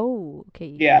 Oh,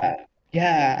 okay. Yeah.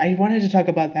 Yeah, I wanted to talk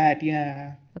about that.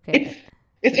 Yeah. Okay. It's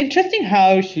it's interesting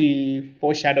how she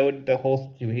foreshadowed the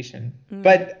whole situation. Mm.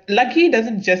 But Lucky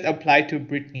doesn't just apply to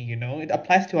Britney. It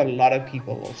applies to a lot of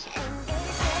people also.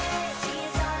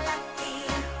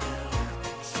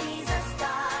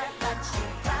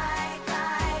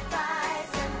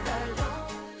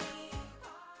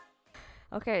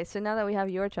 Okay, so now that we have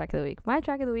your track of the week, my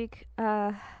track of the week,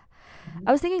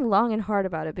 I was thinking long and hard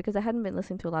about it because I hadn't been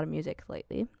listening to a lot of music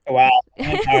lately. Wow, long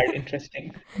and hard,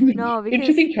 interesting. No, because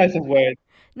Interesting choice of words.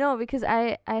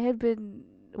 I had been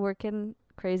working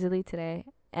crazily today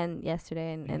and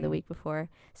yesterday and the Mhm, week before.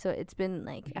 So it's been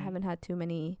like I mhm, haven't had too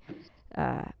many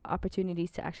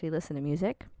opportunities to actually listen to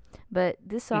music. But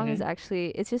this song is mhm, actually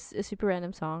it's just a super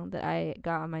random song that I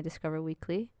got on my Discover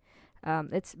Weekly.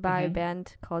 It's by a mhm,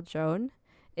 band called Joan.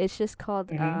 It's just called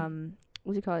mhm,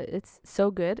 what do you call it? It's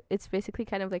So Good. It's basically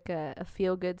kind of like a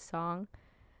feel good song.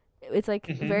 It's like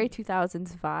very mhm.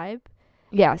 2000s vibe.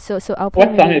 Yeah, so I'll play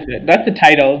What song is maybe it? That's the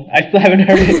title. I still haven't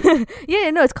heard it. yeah,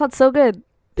 no, it's called So Good.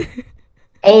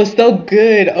 Oh, so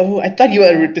good. Oh, I thought you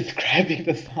were Yeah. describing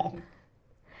the song.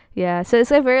 Yeah, so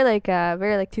it's a very like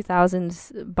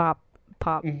 2000s bop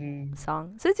pop Hmm.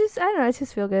 song. So it's just I don't know, it's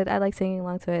just feel good. I like singing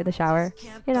along to it in the shower.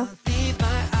 You know.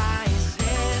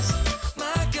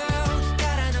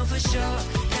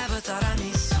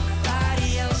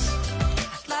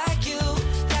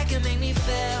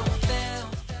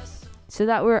 So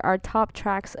that were our top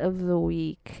tracks of the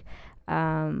week.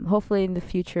 Hopefully in the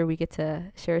future we get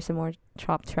to share some more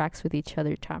top tracks with each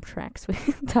other. Top tracks with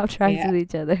top tracks Yeah. with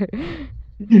each other.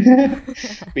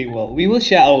 We will. We will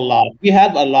share a lot. We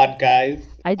have a lot, guys.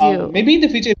 I do. Maybe in the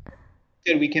future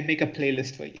we can make a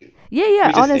playlist for you. Yeah, yeah.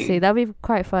 We just Honestly, say, that'd be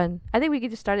quite fun. I think we could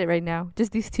just start it right now.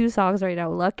 Just these two songs right now,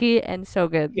 "Lucky" and "So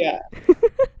Good." yeah,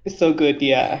 it's so good.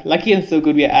 Yeah, lucky and so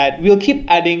good. We'll keep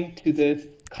adding to this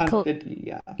Col- constantly.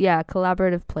 Yeah, yeah,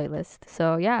 collaborative playlist.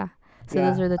 So yeah. So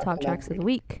those yeah, are the a top tracks of the collaborative.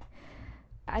 week.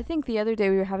 I think the other day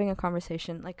we were having a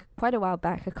conversation, like quite a while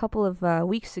back, a couple of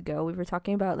weeks ago. We were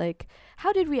talking about like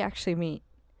how did we actually meet?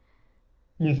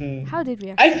 How did we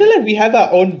I actually feel meet? like we have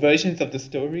our own versions of the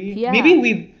story. Yeah, Maybe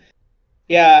we,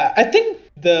 yeah, I think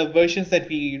the versions that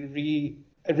we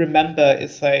remember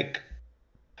is like,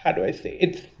 how do I say?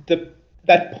 It's the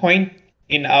that point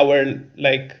in our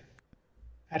like,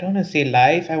 I don't want to say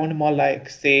life. I want to more like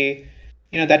say,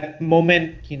 that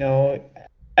moment,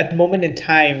 at moment in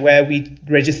time where we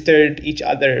registered each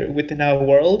other within our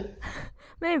world.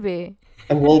 maybe.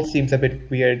 The world seems a bit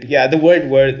weird. Yeah, the word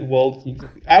world seems.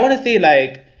 I want to say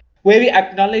like where we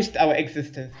acknowledged our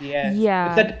existence. Yes, it's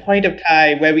Yeah, that point of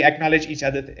time where we acknowledge each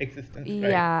other's existence, right?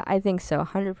 yeah, I think so,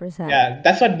 100%. Yeah,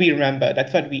 that's what we remember.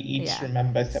 That's what we each Yeah.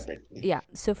 remember S- separately. Yeah.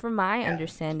 So from my Yeah.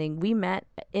 understanding, we met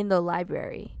in the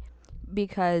library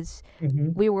because Mm-hmm.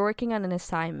 we were working on an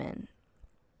assignment,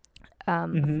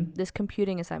 Mm-hmm. this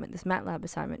computing assignment, this MATLAB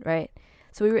assignment, right?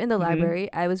 So we were in the Mm-hmm.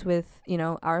 library. I was with,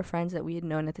 our friends that we had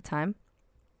known at the time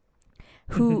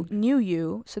who Mm-hmm. knew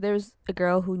you. So there was a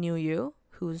girl who knew you,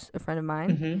 who's a friend of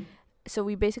mine. Mm-hmm. So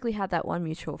we basically had that one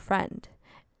mutual friend.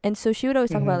 And so she would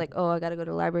always talk about Mm-hmm. like, oh, I gotta go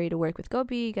to the library to work with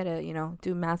Gobi, gotta,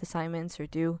 do math assignments or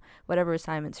do whatever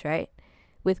assignments, right?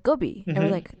 With Gobi. And we're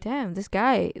Mm-hmm. like, damn, this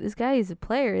guy is a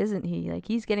player, isn't he? Like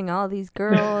he's getting all these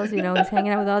girls, he's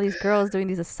hanging out with all these girls doing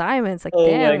these assignments. Like, Oh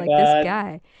damn, my like this God.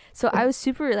 guy. So I was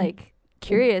super like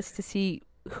curious to see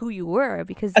who you were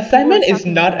because people were Assignment is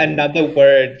talking not about you. another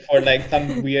word for like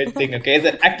some weird thing, okay? It's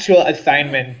an actual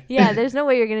assignment. Yeah, there's no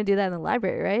way you're gonna do that in the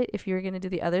library, right? If you were gonna do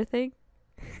the other thing.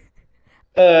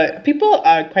 People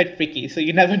are quite freaky, so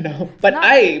you never know. But Not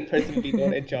I personally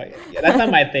don't enjoy it. Yeah, that's not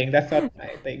my thing. That's not my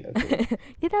thing, okay?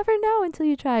 you never know until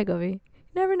you try, Gobi.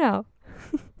 You never know.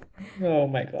 Oh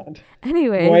my God.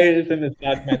 Anyways, Voyeurism is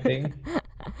not my thing.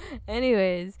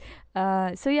 anyways,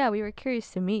 so yeah, we were curious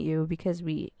to meet you because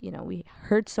we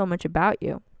heard so much about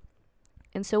you.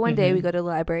 And so one day we Mm-hmm. go to the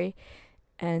library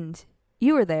and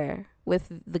you were there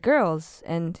with the girls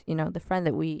and, the friend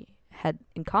that we had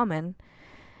in common.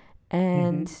 Mm-hmm.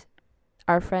 And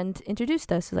our friend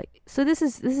introduced us like, so this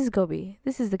is Gobi.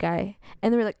 This is the guy.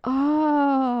 And they were like,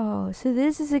 oh, so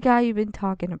this is the guy you've been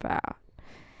talking about.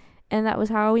 And that was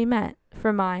how we met,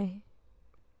 from my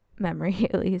memory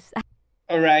at least.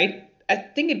 All right. I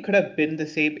think it could have been the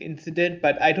same incident,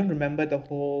 but I don't remember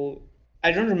how,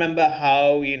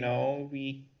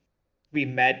 we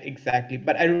met exactly.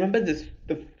 But I remember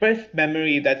the first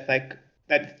memory that's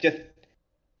just,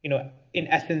 in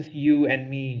essence, you and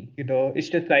me, it's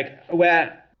just like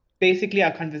where basically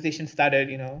our conversation started,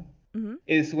 Mm-hmm.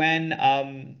 is when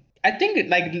I think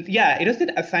yeah, it was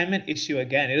an assignment issue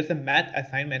again. It was a math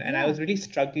assignment, and I Yeah. was really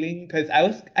struggling because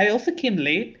I also came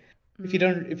late. If you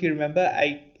Mm. remember,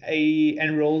 I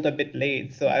enrolled a bit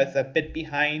late, so I Mm-hmm. was a bit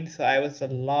behind, so I was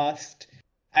lost.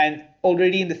 And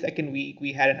already in the second week,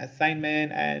 we had an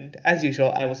assignment, and as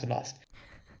usual, I was lost.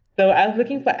 So I was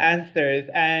looking for answers,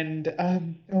 and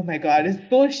oh my God, it's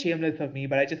so shameless of me,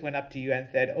 but I just went up to you and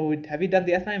said, "Oh, have you done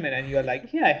the assignment?" And you were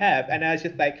like, "Yeah, I have." And I was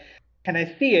just like, "Can I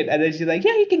see it?" And then she's like,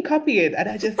 "Yeah, you can copy it." And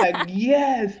I just like,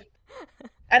 "Yes."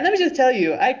 And let me just tell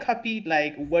you, I copied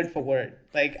like word for word.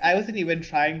 Like I wasn't even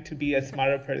trying to be a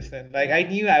smarter person. Like I Yeah.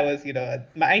 knew I was,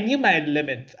 I knew my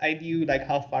limits. I knew like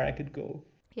how far I could go.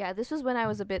 Yeah, this was when I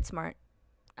was a bit smart.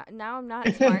 Now I'm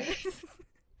not smart.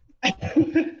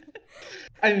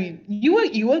 I mean,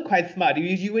 you were quite smart.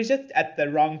 You were just at the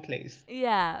wrong place.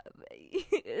 Yeah.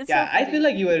 It's so Yeah, I feel funny.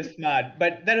 like you were smart,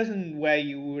 but that isn't where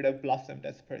you would have blossomed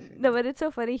as a person, No, but it's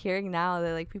so funny hearing now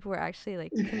that like people were actually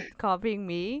like copying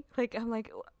me. Like I'm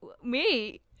like,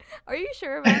 Me? Are you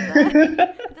sure about that?"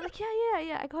 They're like, "Yeah, yeah,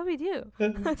 yeah. I copied you.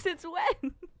 Since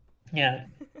when?" Yeah,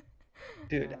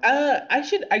 dude. Um, I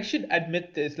should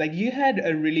admit this. Like you had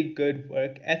a really good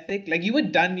work ethic. Like you were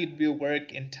done with your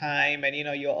work in time, and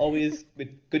you're always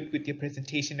good with your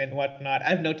presentation and whatnot.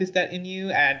 I've noticed that in you,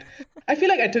 and I feel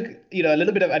like I took a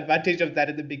little bit of advantage of that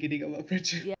at the beginning of our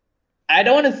friendship. yeah. I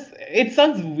don't want to. It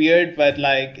sounds weird, but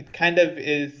like it kind of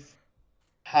is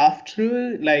half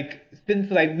true. Like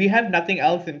since like we have nothing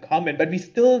else in common, but we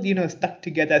still, stuck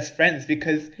together as friends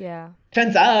because Yeah.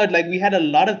 turns out like we had a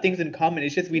lot of things in common.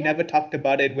 It's just we Yeah. never talked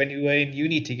about it when we were in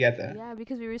uni together. Yeah,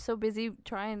 because we were so busy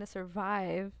trying to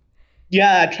survive.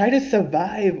 Yeah, try to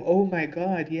survive. Oh my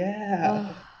God, Oh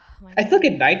yeah. my I still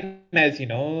get god. nightmares,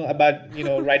 about,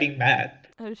 writing math.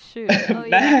 Oh shoot. Oh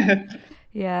yeah. Math.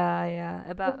 Yeah, yeah.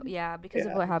 About yeah, because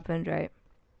of Yeah. what happened, right?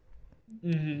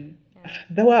 hmm Yeah.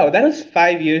 Wow, that was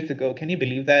 5 years ago. Can you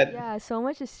believe that? Yeah, so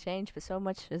much has changed, but so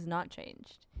much has not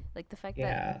changed. Like the fact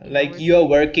that, Yeah, you know, like we're you're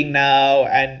working now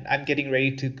and I'm getting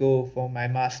ready to go for my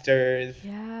master's.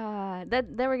 yeah,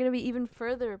 that then we're gonna be even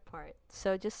further apart.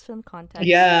 So just some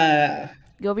context. Yeah.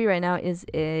 Gobi right now is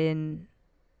in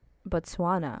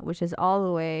Botswana, which is all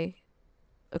the way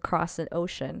across an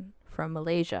ocean from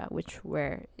Malaysia, which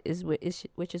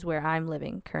is where I'm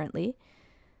living currently.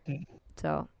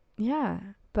 So yeah,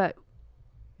 but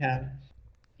Yeah.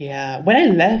 Yeah. When I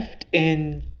left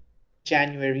in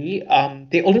January,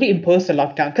 they already imposed a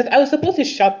lockdown because I was supposed to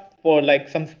shop for like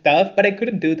some stuff, but I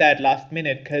couldn't do that last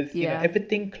minute because, yeah,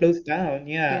 everything closed down.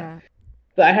 Yeah. yeah.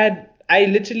 So I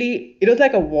literally, it was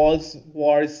like a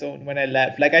war zone when I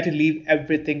left. Like I had to leave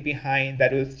everything behind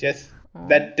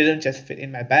Oh, that didn't just fit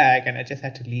in my bag, and I just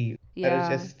had to leave. That was yeah,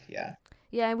 just, yeah,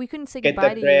 yeah. And we couldn't say get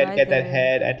goodbye that to you bread, get that either.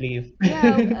 head, and leave.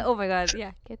 Yeah. Oh my God.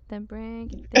 Yeah. Get them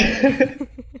brain. Get them brain.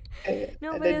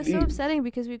 No, And but it then was so leave. upsetting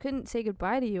because we couldn't say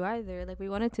goodbye to you either. Like we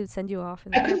wanted to send you off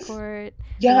in I the couldn't, airport.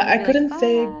 We yeah, wanted to be like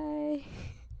bye.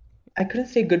 I couldn't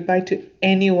say goodbye to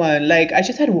anyone. Like I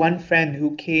just had one friend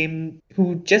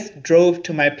who just drove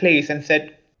to my place and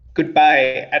said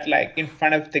goodbye at like in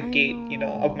front of the I gate,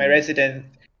 of my know. residence.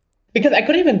 Because I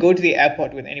couldn't even go to the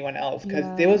airport with anyone else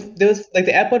because Yeah. there was like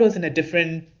the airport was in a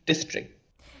different district.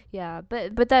 Yeah,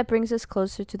 but that brings us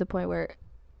closer to the point where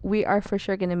we are for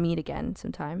sure gonna meet again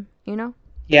sometime. You know?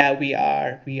 Yeah, we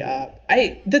are. We are.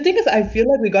 The thing is I feel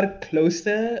like we got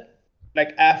closer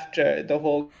like after the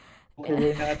whole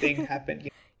Corona thing happened.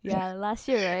 Yeah, last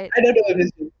year, right? I don't know if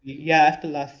it's yeah, after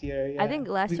last year, I yeah. think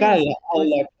We last year got a was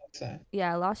lot closer.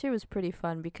 yeah, last year was pretty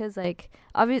fun because like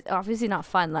obviously not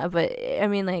fun, but I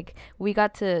mean like we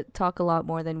got to talk a lot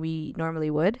more than we normally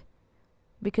would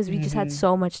because we just had hmm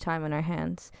so much time on our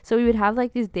hands. So we would have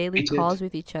like these daily We did. calls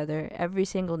with each other every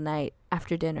single night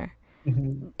after dinner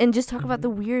hmm and just talk about the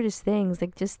hmm weirdest things,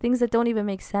 like just things that don't even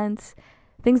make sense.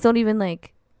 Things don't even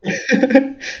like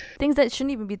things that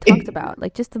shouldn't even be talked It, about.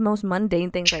 Like just the most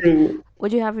mundane things like true.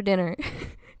 what'd you have for dinner?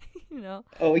 you know?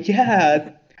 Oh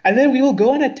yeah. And then we will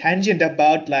go on a tangent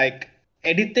about like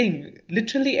anything,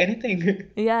 literally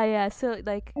anything. Yeah, yeah. So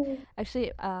like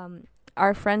actually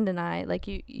our friend and I, like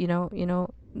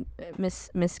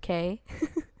Miss K.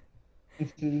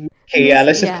 Okay, yeah,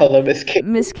 let's just Yeah. call her Miss K.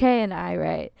 Miss K and I,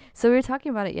 right? So we were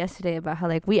talking about it yesterday about how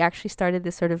like we actually started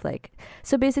this sort of like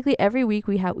so basically every week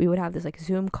we would have this like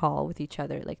Zoom call with each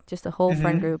other, like just a whole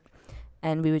friend hmm group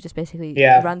and we would just basically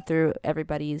Yeah. run through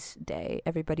everybody's day,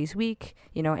 everybody's week,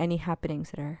 any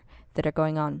happenings that are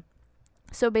going on.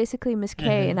 So basically Miss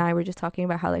K and hmm I were just talking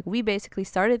about how like we basically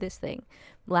started this thing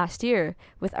last year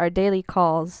with our daily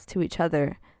calls to each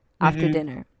other after hmm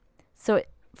dinner. So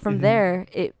from hmm there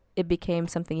it became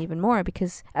something even more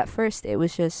because at first it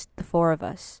was just the four of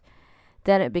us.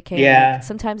 Then it became like Yeah.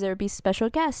 sometimes there would be special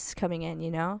guests coming in,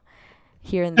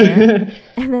 here and there.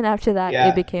 And then after that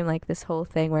it Yeah. became like this whole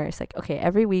thing where it's like, okay,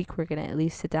 every week we're going to at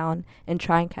least sit down and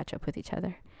try and catch up with each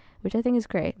other, which I think is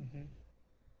great. Mhm.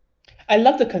 I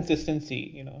love the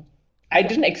consistency. I Yeah.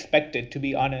 didn't expect it, to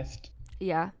be honest.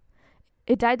 Yeah.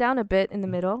 It died down a bit in the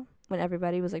middle when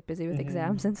everybody was like busy with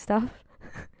exams hmm and stuff.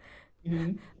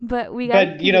 hmm But we got to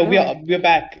But keep it going. we're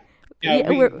back. Yeah,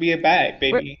 Yeah, we are back,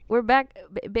 baby. we're back,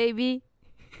 baby.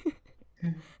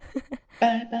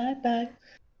 Bye bye bye.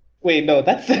 Wait, no,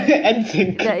 that's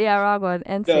NSYNC. Yeah, wrong one.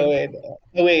 No, NSYNC. wait.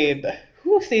 No, wait.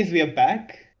 Who says we are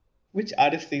back? Which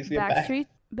artist says we are back? Backstreet,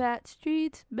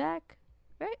 Street's back,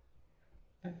 right?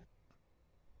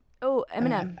 Oh, Uh,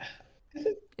 Eminem. is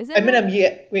it Is it Eminem? Eminem?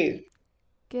 Yeah. Wait.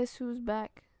 Guess who's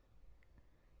back?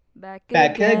 Back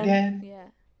Back again. again.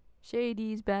 Yeah.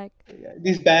 Shady's back. Yeah,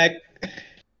 he's back.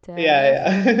 Yeah, Telephone.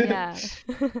 yeah. Yeah.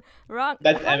 Wrong.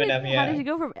 That's How Eminem. did Yeah. you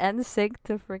go from NSYNC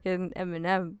to freaking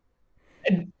Eminem?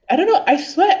 And I don't know. I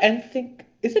swear NSYNC.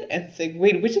 Is it NSYNC?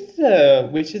 Wait, which is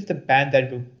the band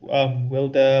that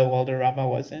Walderrama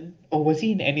was in? Or was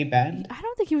he in any band? I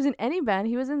don't think he was in any band.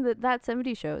 He was in That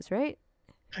 70 Shows, right?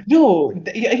 No.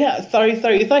 Yeah, yeah. Sorry,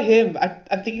 sorry. It's not him.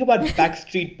 I'm thinking about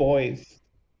Backstreet Boys,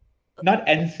 not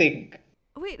NSYNC.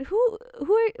 Wait, who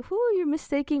are you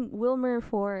mistaking Wilmer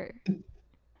for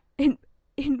in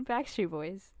Backstreet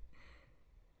Boys?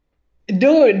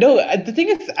 No, no. The thing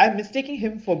is, I'm mistaking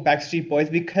him for Backstreet Boys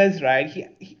because, right? He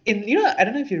in I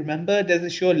don't know if you remember. There's a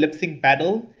show Lip Sync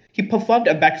Battle. He performed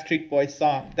a Backstreet Boys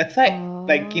song. That's like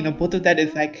both of that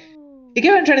is like. You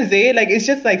get what I'm trying to say? Like it's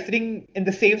just like sitting in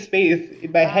the same space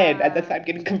in my head, and that's why Ah. I'm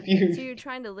getting So confused. you're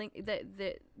trying to link that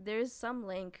there's some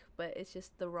link, but it's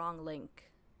just the wrong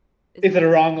link. Is It's what a you're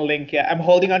wrong saying. link. Yeah, I'm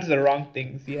holding on to the wrong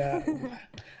things. Yeah,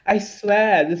 I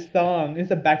swear this song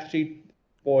is a Backstreet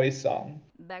Boys song.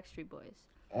 Backstreet Boys.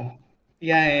 Oh,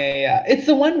 yeah. It's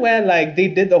the one where like they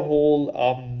did the whole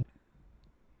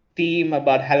theme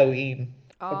about Halloween.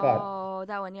 Forgot. Oh,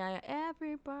 that one. Yeah, yeah.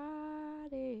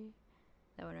 Everybody.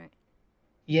 That one, right?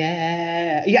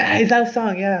 Yeah, it's our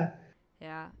song. Yeah,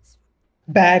 Yeah.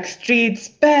 Backstreet's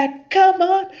back. Come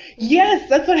on. Ooh. Yes,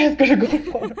 that's what I was gonna go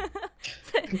for.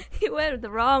 He went the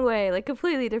wrong way, like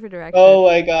completely different direction. Oh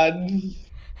my God.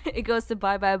 It goes to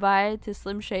Bye Bye Bye to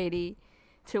Slim Shady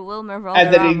to Wilmer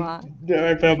And then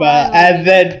Valderrama. and Finally,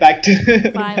 then back to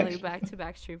finally Backstreet. back to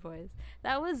Backstreet Boys.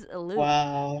 That was a loop.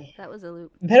 Wow. That was a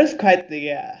loop. That was quite the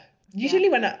yeah. Yeah.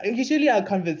 Usually our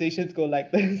conversations go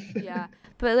like this. Yeah.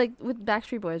 But like with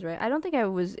Backstreet Boys, right? I don't think I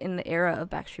was in the era of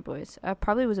Backstreet Boys. I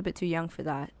probably was a bit too young for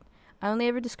that. I only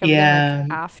ever discovered them like Yeah.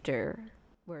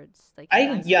 afterwards, like in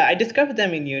high I school. discovered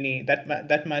them in uni.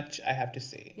 That much I have to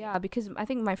say. Yeah, because I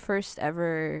think my first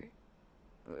ever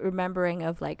remembering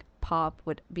of like pop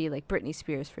would be like Britney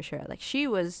Spears for sure. Like she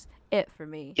was it for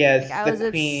me. Like Yes, I the was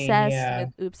queen. obsessed Yeah. with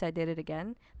Oops, I Did It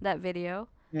Again. That video.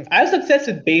 I was obsessed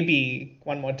with Baby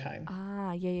one more time.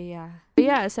 Ah, yeah, yeah, yeah. But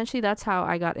yeah, essentially that's how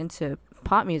I got into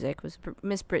pop music was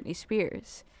Miss Britney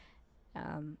Spears.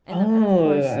 And of Oh,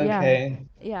 course, yeah, okay.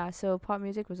 yeah. So pop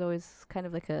music was always kind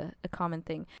of like a common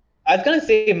thing. I was gonna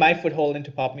say my foothold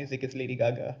into pop music is Lady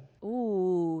Gaga.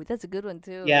 Ooh, that's a good one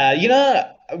too.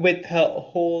 Yeah, with her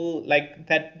whole like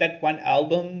that one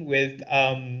album with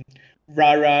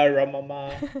Rara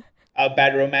Ramama,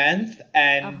 Bad Romance,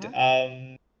 and Uh-huh.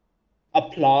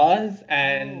 Applause Oh,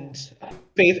 and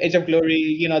Faith Age of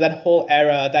Glory, that whole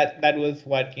era, that was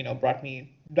what, brought me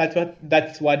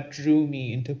that's what drew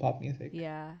me into pop music.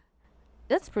 yeah.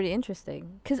 That's pretty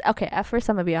interesting. Cause okay, at first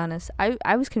I'm gonna be honest,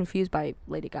 I was confused by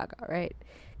Lady Gaga, right?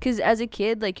 Cause as a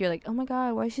kid, like you're like, oh my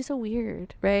god, why is she so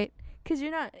weird, right? Cause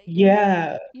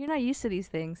Yeah. you're not used to these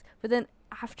things. But then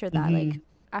after that, like hmm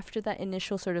after that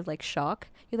initial sort of like shock,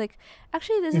 you're like,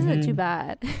 actually, this isn't too hmm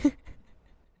bad.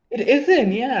 It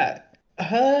isn't, yeah.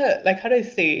 Her, like, how do I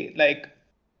say, like,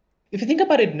 if you think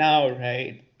about it now,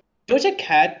 right? Doja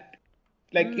Cat,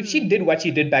 like, if she Mm. did what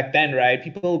she did back then, right,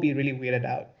 people will be really weirded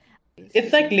out.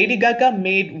 It's She's so like Lady true. Gaga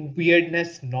made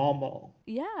weirdness normal.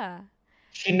 Yeah.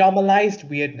 She normalized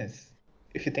weirdness,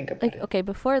 if you think about Like it. okay,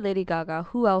 before Lady Gaga,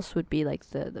 who else would be like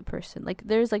the person? Like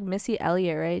there's like Missy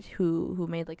Elliott, right? Who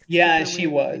made like Yeah, super she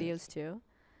weird was. videos too.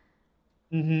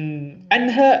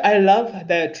 And I love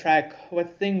the track.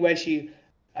 What thing where she,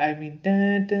 I mean,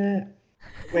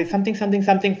 wait, something,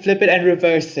 flip it and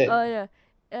reverse Oh it. yeah.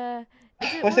 Uh,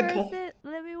 is it What's it worth called? it?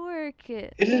 Let me work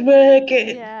it. It'll work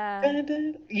it. Yeah.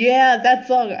 Yeah, that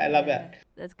song. I love Yeah. that.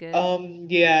 That's good.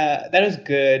 Yeah, that was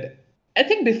good. I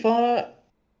think before,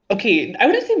 okay, I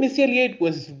wouldn't say Missy Elliott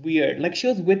was weird. Like she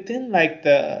was within like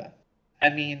I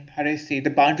mean, how do I say, the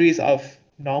boundaries of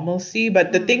normalcy.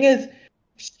 But the thing Mm. is,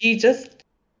 she just,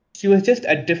 she was just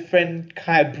a different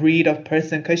kind of breed of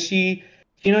person because she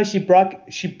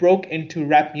broke into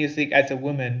rap music as a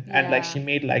woman and like Yeah. she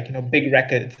made like big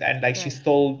records and like she Right.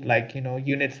 sold like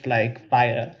units like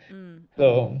fire. Mm. Mm.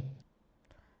 So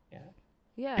yeah,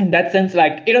 Yeah. in that sense,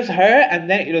 like it was her and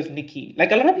then it was Nicki.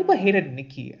 Like a lot of people hated Mm.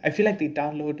 Nicki. I feel like they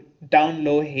down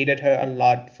low hated her a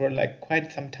lot for like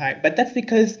quite some time. But that's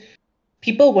because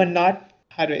people were not,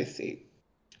 how do I say?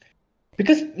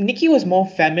 Because Nicki was more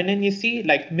feminine, you see,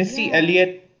 like Missy Yeah.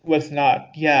 Elliott was not.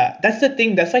 Yeah, that's the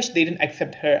thing. That's why they didn't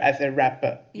accept her as a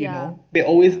rapper, Yeah. They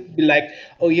always Yeah. be like,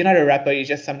 "Oh, you're not a rapper. You're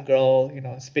just some girl,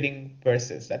 spitting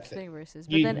verses. That's it. Spring verses.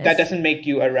 But then That as doesn't make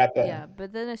you a rapper." yeah,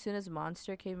 but then as soon as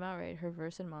Monster came out, right, her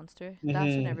verse in Monster,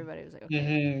 that's when hmm everybody was like, okay,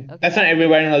 okay, That's when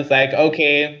everyone was like,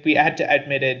 "Okay, we had to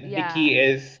admit it. yeah, Nicki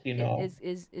is,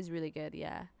 it is really good.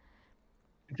 Yeah,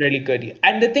 really good."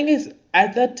 And the thing is,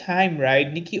 at that time,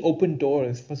 right, Nicki opened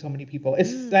doors for so many people.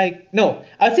 It's mm, like, no,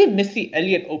 I'd say Missy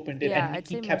Elliott opened it yeah, and I'd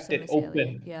Nicki say more kept so it Missy Elliott.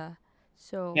 open. Yeah,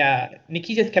 so Yeah,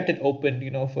 Nicki just kept it open,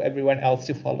 for everyone else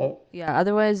to yeah, follow. yeah.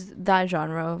 Otherwise, that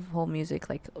genre of whole music,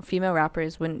 like female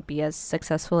rappers, wouldn't be as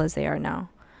successful as they are now.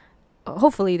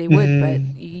 Hopefully, they would, but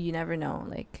hmm you never know.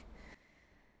 Like,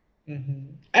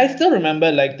 I yeah, still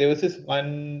remember like there was this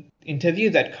one interview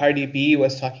that Cardi B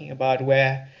was talking about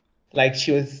where like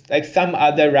she was like some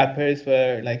other rappers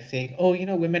were like saying, "Oh,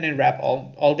 women in rap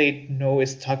all they know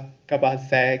is talk about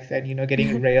sex and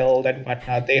getting railed and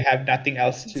whatnot. They have nothing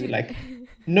else to Dude. like,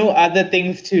 no other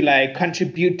things to like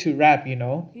contribute to rap.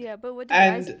 Yeah, but what do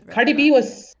guys And rap Cardi B about?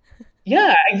 was,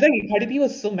 yeah, exactly. Cardi B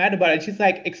was so mad about it. She's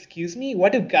like, "Excuse me,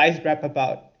 what do guys rap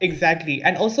about?" Exactly.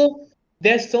 And also,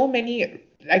 there's so many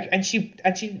like, and she,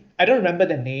 I don't remember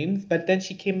the names, but then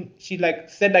she like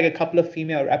said like a couple of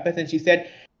female rappers, and she said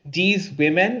these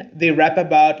women they rap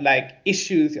about like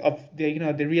issues of the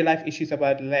real life issues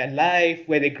about their life,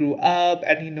 where they grew up,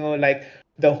 and like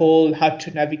the whole how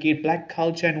to navigate black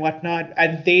culture and whatnot,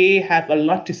 and they have a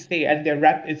lot to say, and their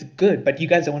rap is good, but you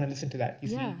guys don't want to listen to that. You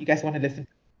Yeah. see, you guys want to listen to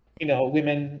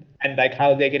women and like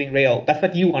how they're getting railed. That's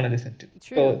what you want to listen to.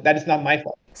 True. So that is not my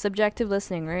fault. Subjective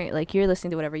listening, right? Like you're listening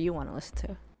to whatever you want to listen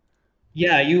to.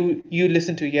 Yeah, you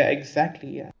listen to, yeah, exactly,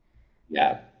 yeah.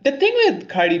 Yeah. The thing with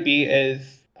Cardi B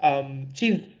is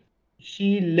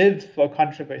she lives for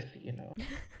controversy.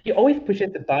 She always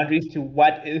pushes the boundaries to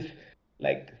what is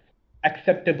like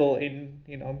acceptable in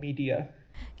media.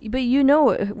 But you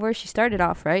know where she started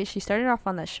off, right? She started off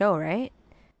on that show, right?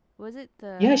 Was it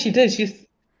Yeah, the? she did. She's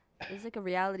It was like a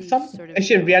reality some sort of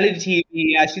actually show. reality TV.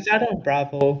 Yeah, she's out on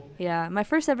Bravo. Yeah, my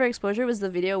first ever exposure was the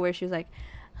video where she was like,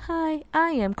 "Hi,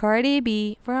 I am Cardi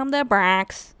B from the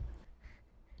Bronx."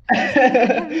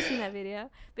 Have you seen that video?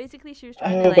 Basically, she was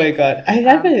trying to Oh my like God, I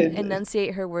love it.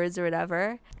 enunciate her words or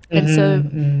whatever, and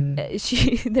so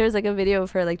she there's like a video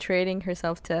of her like training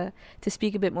herself to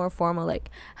speak a bit more formal, like,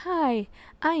 "Hi,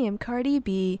 I am Cardi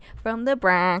B from the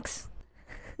Bronx."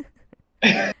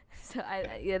 So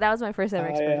yeah, that was my first ever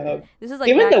exposure. This is like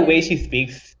Even back the way in she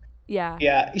speaks, yeah.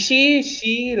 yeah,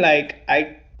 she like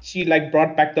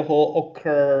brought back the whole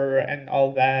ochre and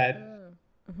all that,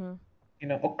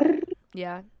 Mm-hmm. ochre.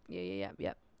 Yeah.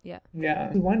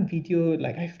 Yeah, one video,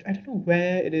 like I don't know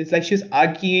where it is. Like she was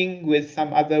arguing with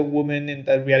some other woman in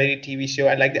the reality TV show,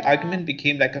 and like the Yeah. argument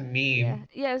became like a Yeah. meme.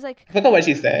 Yeah, it was like I forgot what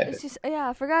she said. it's just yeah,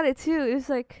 I forgot it too. It was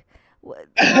like why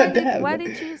Damn.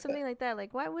 did you something like that?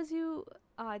 Like why was you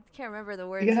I can't remember the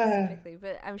words Yeah. specifically,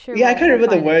 but I'm sure Yeah, I can't remember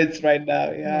the find it. words right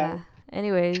now. Yeah. Yeah.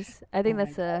 Anyways, I think Oh my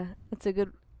that's a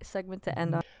good segment to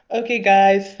end on. Okay,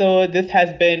 guys, so this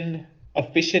has been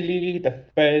officially the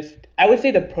first, I would say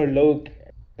the prologue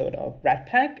episode of Rat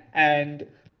Pack, and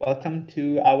welcome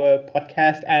to our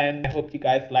podcast. And I hope you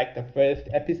guys liked the first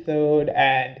episode,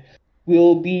 and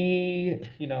we'll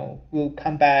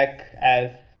come back as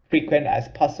frequent as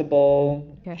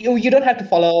possible. Yeah. You don't have to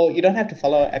follow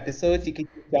episodes. You can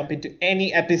jump into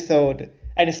any episode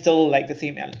and it's still like the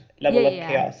same level of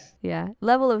chaos. Yeah.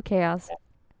 Level of chaos.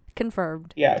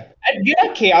 Confirmed. Yeah. And we're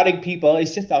not chaotic people.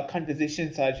 It's just our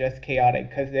conversations are just chaotic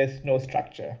because there's no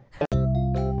structure.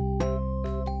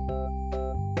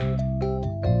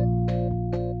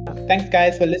 Thanks,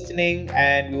 guys, for listening,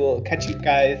 and we will catch you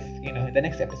guys, in the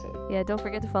next episode. Yeah, don't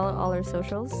forget to follow all our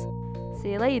socials.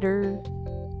 See you later.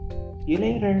 See you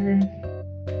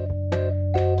later.